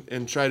go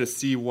and try to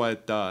see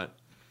what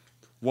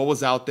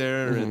was out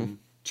there and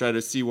try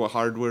to see what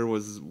hardware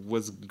was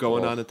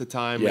going on at the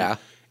time. Yeah.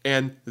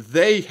 And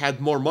they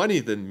had more money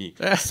than me.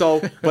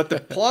 So, but the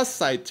plus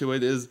side to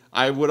it is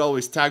I would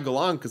always tag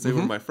along because they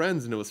were my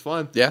friends and it was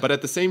fun. Yeah. But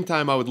at the same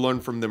time, I would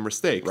learn from their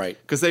mistakes. Right.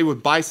 Because they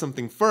would buy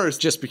something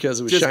first. Just because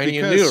it was shiny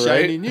and new,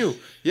 right? Shiny new.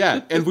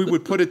 Yeah. And we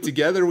would put it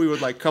together. We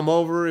would like come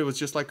over. It was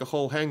just like a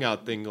whole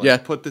hangout thing.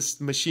 Like put this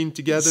machine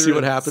together. See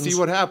what happens. See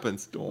what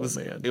happens. Oh,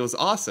 man. It was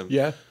awesome.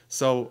 Yeah.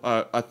 So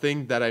a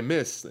thing that I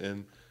missed.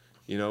 And,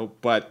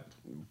 but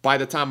by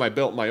the time I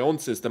built my own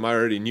system, I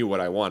already knew what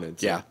I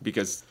wanted. So, yeah.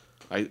 Because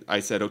I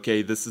said,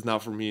 okay, this is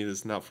not for me. This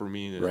is not for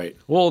me. Right.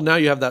 Well, now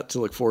you have that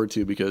to look forward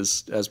to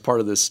because as part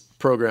of this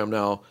program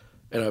now,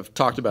 and I've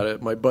talked about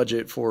it, my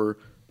budget for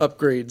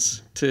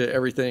upgrades to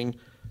everything.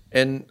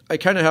 And I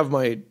kind of have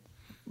my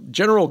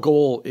general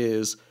goal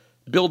is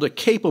build a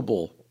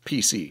capable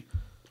PC.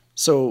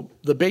 So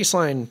the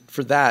baseline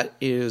for that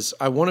is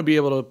I want to be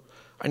able to,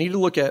 I need to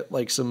look at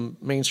like some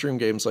mainstream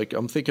games. Like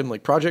I'm thinking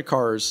like Project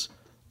Cars.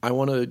 I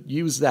want to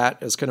use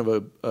that as kind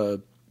of a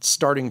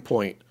starting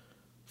point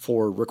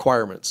for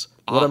requirements.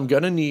 What I'm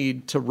going to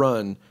need to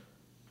run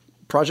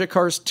Project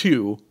Cars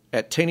 2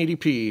 at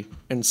 1080p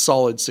and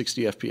solid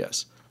 60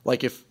 FPS.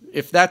 Like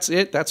if that's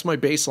it, that's my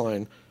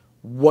baseline.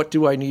 What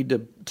do I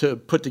need to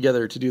put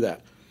together to do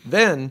that?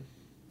 Then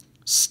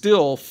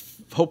still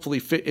hopefully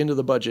fit into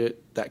the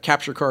budget, that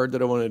capture card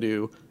that I want to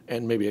do,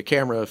 and maybe a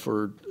camera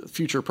for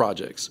future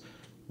projects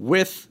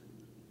with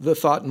the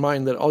thought in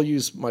mind that I'll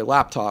use my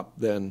laptop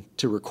then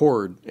to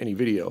record any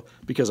video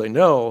because I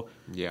know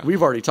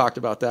we've already talked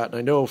about that. And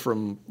I know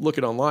from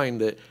looking online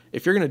that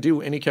if you're going to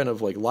do any kind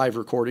of like live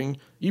recording,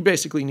 you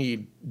basically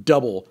need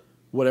double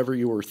whatever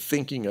you were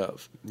thinking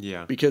of.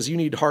 Yeah. Because you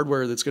need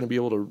hardware that's going to be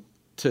able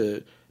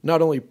to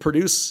not only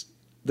produce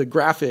the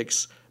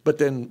graphics, but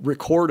then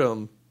record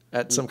them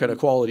at some kind of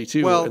quality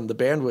too. Well, and the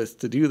bandwidth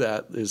to do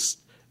that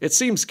it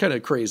seems kind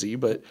of crazy,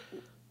 but.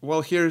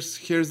 Well, here's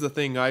the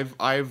thing. I've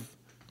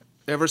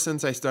ever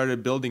since I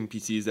started building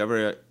PCs,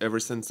 ever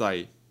since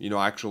I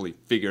actually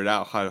figured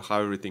out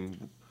how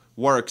everything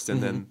works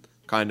and then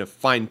kind of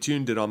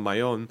fine-tuned it on my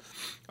own,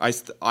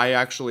 I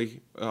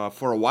actually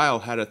for a while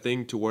had a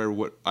thing to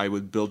where I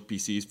would build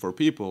PCs for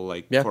people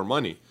for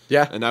money.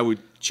 Yeah. And I would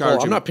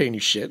charge I'm not paying you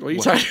shit. What are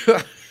you talking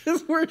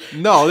about?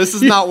 No, this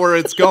is not where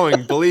it's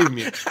going, believe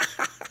me.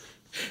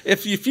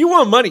 If you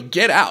want money,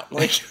 get out.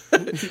 Like,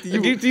 do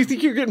you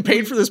think you're getting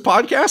paid for this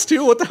podcast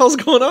too? What the hell's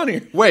going on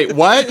here? Wait,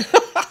 what?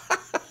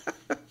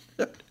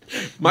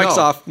 Mic's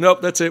off.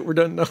 Nope, that's it. We're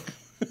done. No.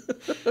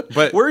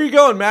 But where are you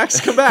going, Max?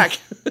 Come back.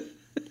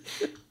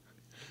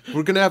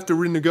 We're gonna have to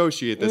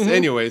renegotiate this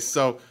anyways.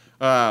 So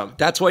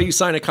that's why you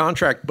sign a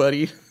contract,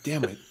 buddy.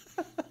 Damn it.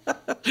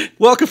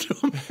 Welcome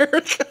to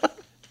America.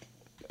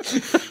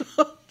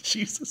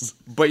 Jesus.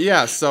 But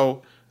yeah,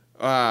 so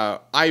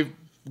I've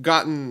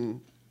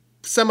gotten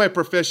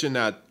semi-proficient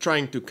at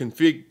trying to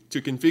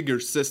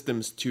configure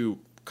systems to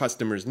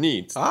customers'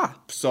 needs. Ah,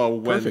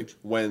 so perfect.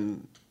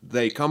 when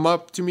they come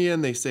up to me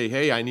and they say,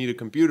 "Hey, I need a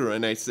computer,"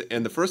 and I say,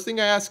 and the first thing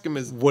I ask them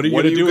is, What are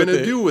you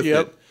gonna do with it?"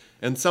 Yep.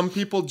 And some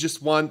people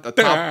just want a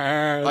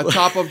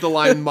top of the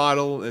line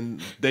model,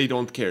 and they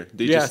don't care.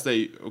 They just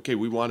say, "Okay,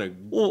 we want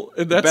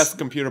the best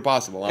computer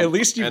possible." At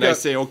least you've and I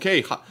say,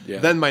 "Okay."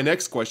 Then my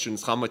next question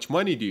is, "How much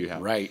money do you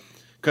have?" Right.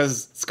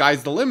 Because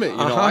sky's the limit. You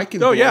know, I can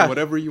do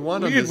whatever you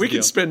want. We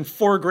can spend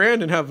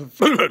 $4,000 and have.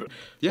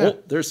 Well,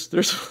 there's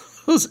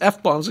those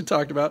F-bombs we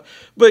talked about,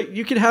 but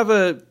you can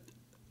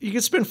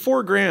spend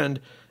 $4,000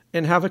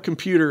 and have a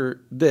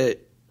computer that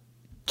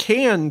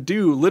can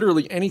do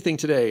literally anything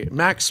today,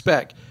 max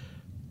spec,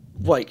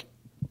 like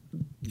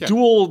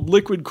dual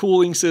liquid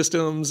cooling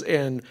systems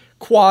and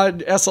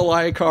quad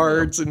SLI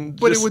cards,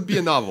 but it would be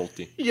a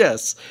novelty.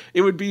 Yes,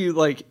 it would be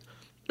like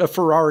a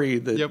Ferrari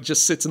that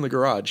just sits in the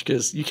garage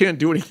because you can't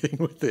do anything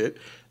with it.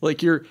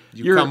 Like you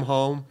come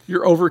home,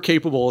 you're over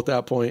capable at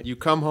that point. You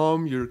come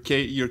home, your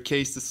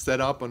case is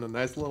set up on a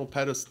nice little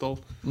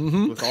pedestal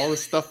with all the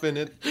stuff in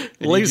it,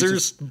 and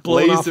lasers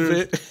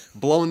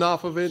blown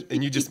off of it,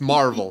 and you just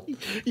marvel.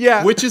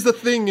 Yeah, which is a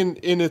thing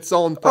in its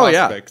own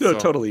prospect. No,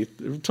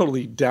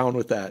 totally down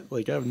with that.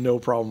 Like I have no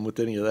problem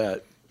with any of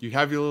that. You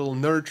have your little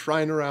nerd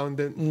shrine around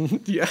it.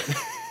 Yeah,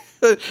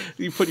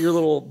 you put your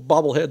little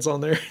bobbleheads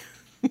on there.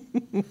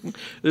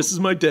 This is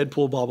my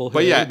Deadpool bobblehead.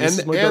 But yeah, this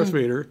is my Darth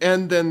Vader.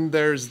 And then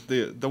there's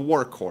the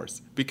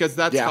workhorse, because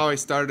that's how I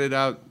started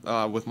out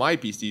with my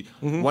PC.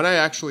 When I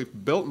actually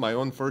built my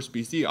own first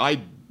PC, I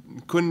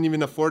couldn't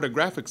even afford a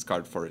graphics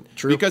card for it.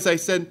 True. Because I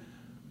said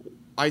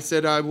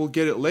I will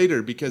get it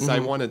later because I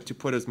wanted to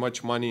put as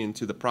much money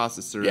into the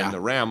processor and the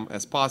RAM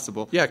as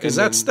possible. Yeah, because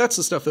that's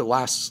the stuff that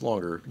lasts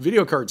longer.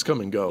 Video cards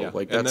come and go. Yeah.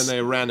 Like and then I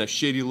ran a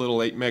shitty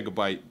little 8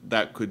 megabyte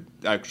that could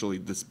actually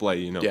display.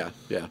 You know.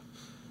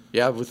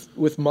 Yeah,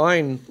 with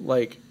mine,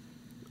 like,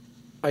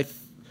 I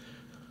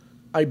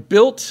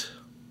built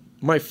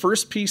my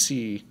first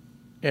PC,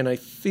 and I'm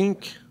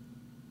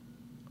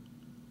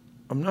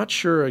not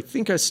sure, I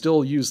think I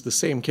still use the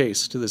same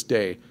case to this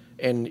day,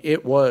 and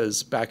it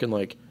was back in,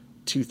 like,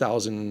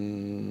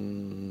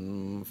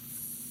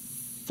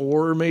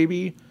 2004,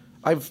 maybe.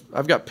 I've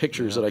got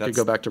pictures that I could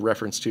go back to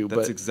reference to.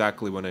 That's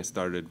exactly when I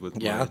started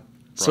with my project.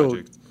 So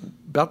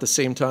about the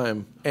same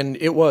time, and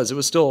it was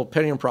still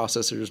Pentium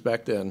processors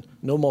back then,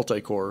 no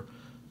multi-core,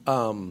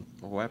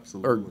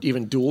 absolutely, or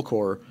even dual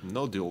core.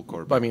 No dual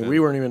core. But I mean, we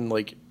weren't even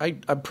like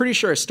I'm pretty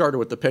sure I started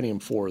with the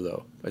Pentium 4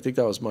 though. I think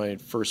that was my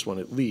first one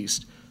at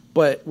least.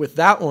 But with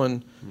that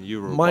one,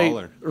 you were a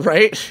baller,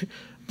 right?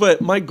 But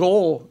my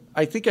goal,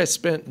 I think I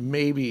spent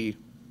maybe,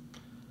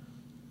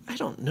 I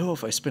don't know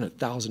if I spent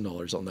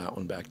 $1,000 on that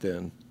one back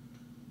then,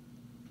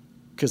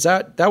 because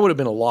that would have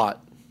been a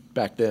lot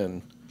back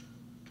then.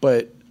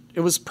 But it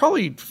was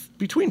probably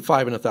between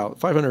 $500 and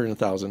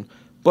 $1,000.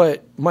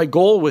 But my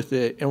goal with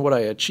it and what I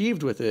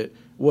achieved with it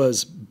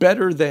was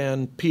better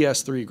than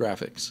PS3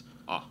 graphics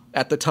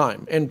at the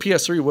time. And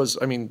PS3 was,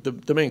 I mean,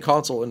 the main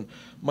console. And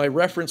my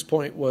reference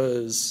point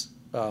was,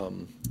 not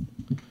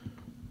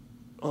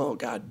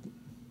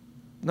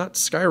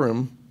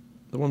Skyrim,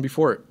 the one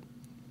before it.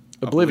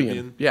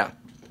 Oblivion. Yeah.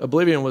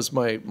 Oblivion was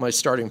my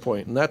starting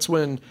point. And that's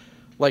when,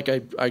 like,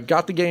 I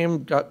got the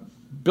game,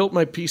 built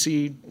my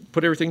PC,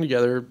 put everything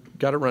together,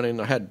 got it running.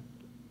 I had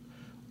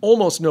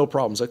almost no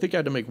problems. I think I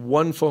had to make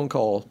one phone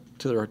call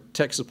to their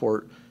tech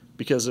support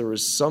because there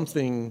was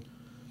something,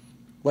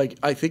 like,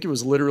 I think it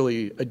was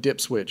literally a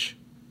dip switch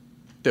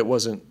that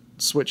wasn't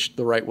switched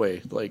the right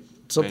way. Like,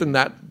 something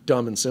that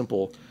dumb and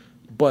simple.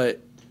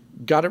 But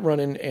got it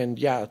running, and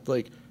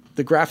like,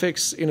 the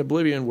graphics in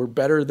Oblivion were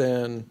better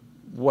than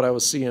what I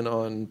was seeing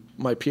on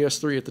my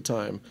PS3 at the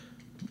time,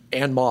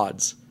 and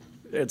mods.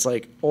 It's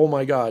like, oh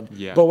my God.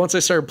 Yeah. But once I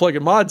started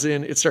plugging mods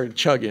in, it started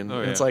chugging.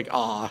 And it's like,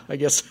 I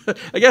guess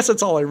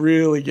that's all I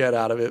really get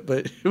out of it.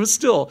 But it was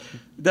still,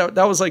 that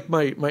was like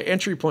my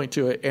entry point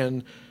to it.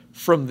 And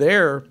from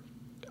there,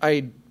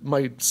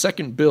 my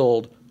second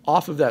build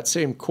off of that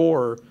same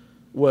core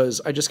was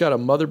I just got a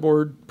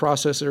motherboard,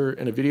 processor,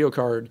 and a video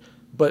card.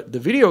 But the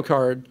video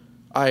card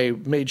I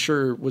made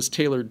sure was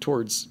tailored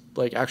towards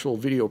like actual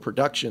video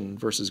production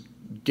versus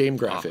game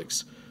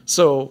graphics.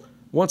 So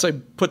once I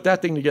put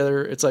that thing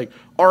together, it's like,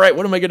 all right,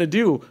 what am I going to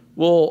do?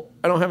 Well,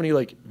 I don't have any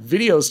like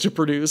videos to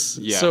produce.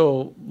 Yeah.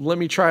 So let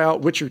me try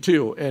out Witcher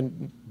 2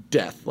 and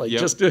death. Like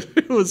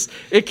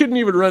it couldn't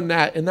even run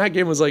that. And that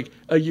game was like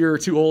a year or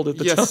two old at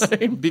the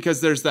time.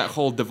 Because there's that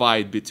whole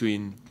divide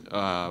between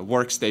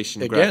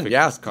workstation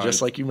graphics cards.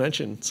 Just like you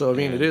mentioned. So, I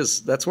mean,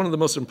 that's one of the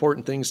most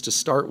important things to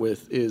start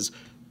with is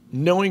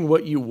knowing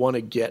what you want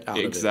to get out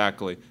of it.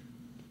 Exactly.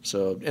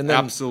 So, and then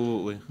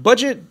absolutely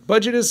budget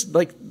is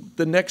like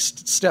the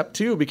next step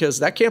too, because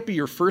that can't be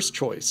your first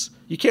choice.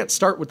 You can't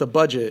start with a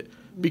budget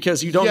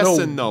because you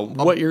don't know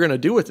what you're going to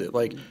do with it.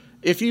 Like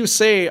if you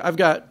say I've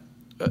got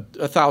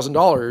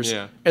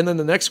 $1,000 and then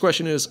the next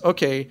question is,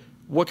 okay,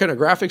 what kind of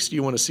graphics do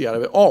you want to see out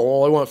of it? Oh,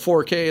 well, I want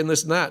 4K and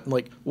this and that. I'm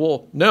like,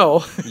 well,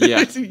 no,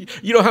 you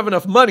don't have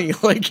enough money.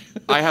 Like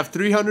I have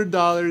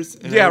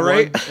 $300 and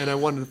and I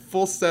want a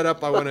full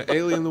setup. I want an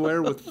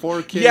Alienware with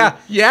 4K.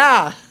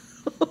 Yeah.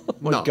 Oh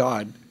my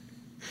God.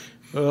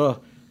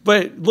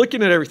 But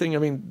looking at everything, I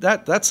mean,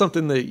 that's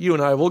something that you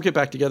and I will get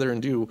back together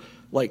and do,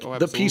 like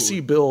the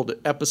PC build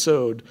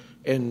episode,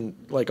 and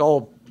like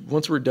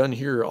once we're done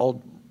here,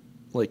 I'll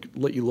like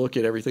let you look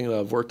at everything that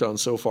I've worked on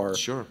so far.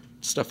 Sure.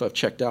 Stuff I've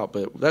checked out,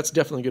 but that's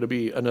definitely going to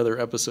be another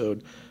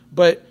episode.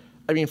 But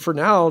I mean, for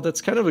now,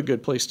 that's kind of a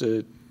good place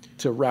to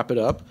wrap it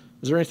up.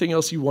 Is there anything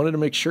else you wanted to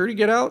make sure to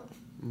get out?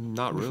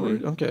 Not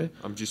really. Okay.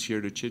 I'm just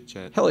here to chit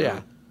chat. Hell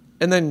yeah.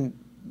 And then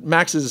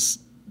Max is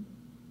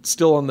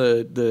still on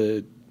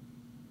the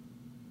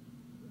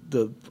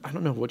I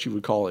don't know what you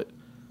would call it.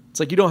 It's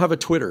like you don't have a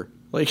Twitter.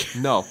 Like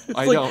no,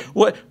 I like, don't.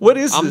 What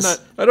is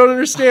this? I don't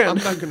understand. I'm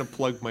not gonna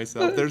plug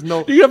myself. There's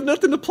no. You have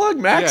nothing to plug,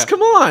 Max. Yeah.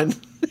 Come on.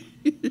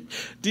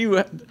 Do you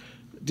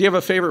have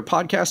a favorite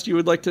podcast you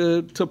would like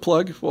to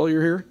plug while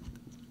you're here?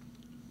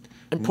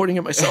 I'm pointing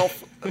at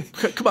myself.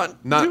 Come on,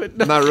 do it.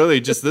 Not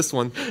really. Just this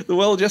one. The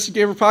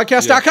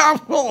Well-AdjustedGamerPodcast.com.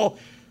 Yeah. Oh.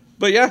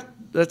 But yeah,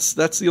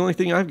 that's the only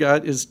thing I've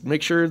got is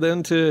make sure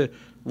then to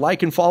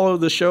like and follow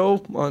the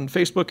show on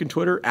Facebook and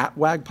Twitter at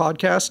WAG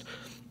Podcast.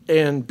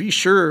 And be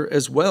sure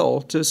as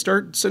well to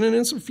start sending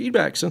in some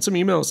feedback. Send some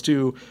emails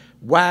to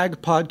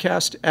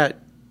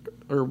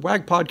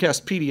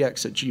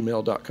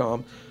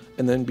wagpodcastpdx@gmail.com.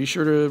 And then be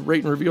sure to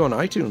rate and review on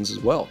iTunes as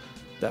well.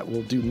 That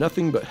will do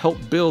nothing but help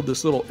build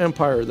this little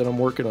empire that I'm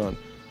working on.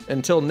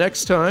 Until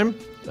next time,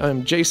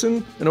 I'm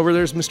Jason, and over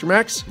there's Mr.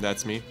 Max.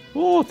 That's me.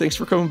 Oh, thanks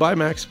for coming by,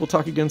 Max. We'll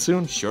talk again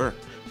soon. Sure.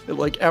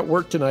 Like at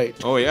work tonight.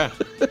 Oh, yeah.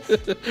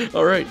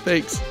 All right,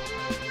 thanks.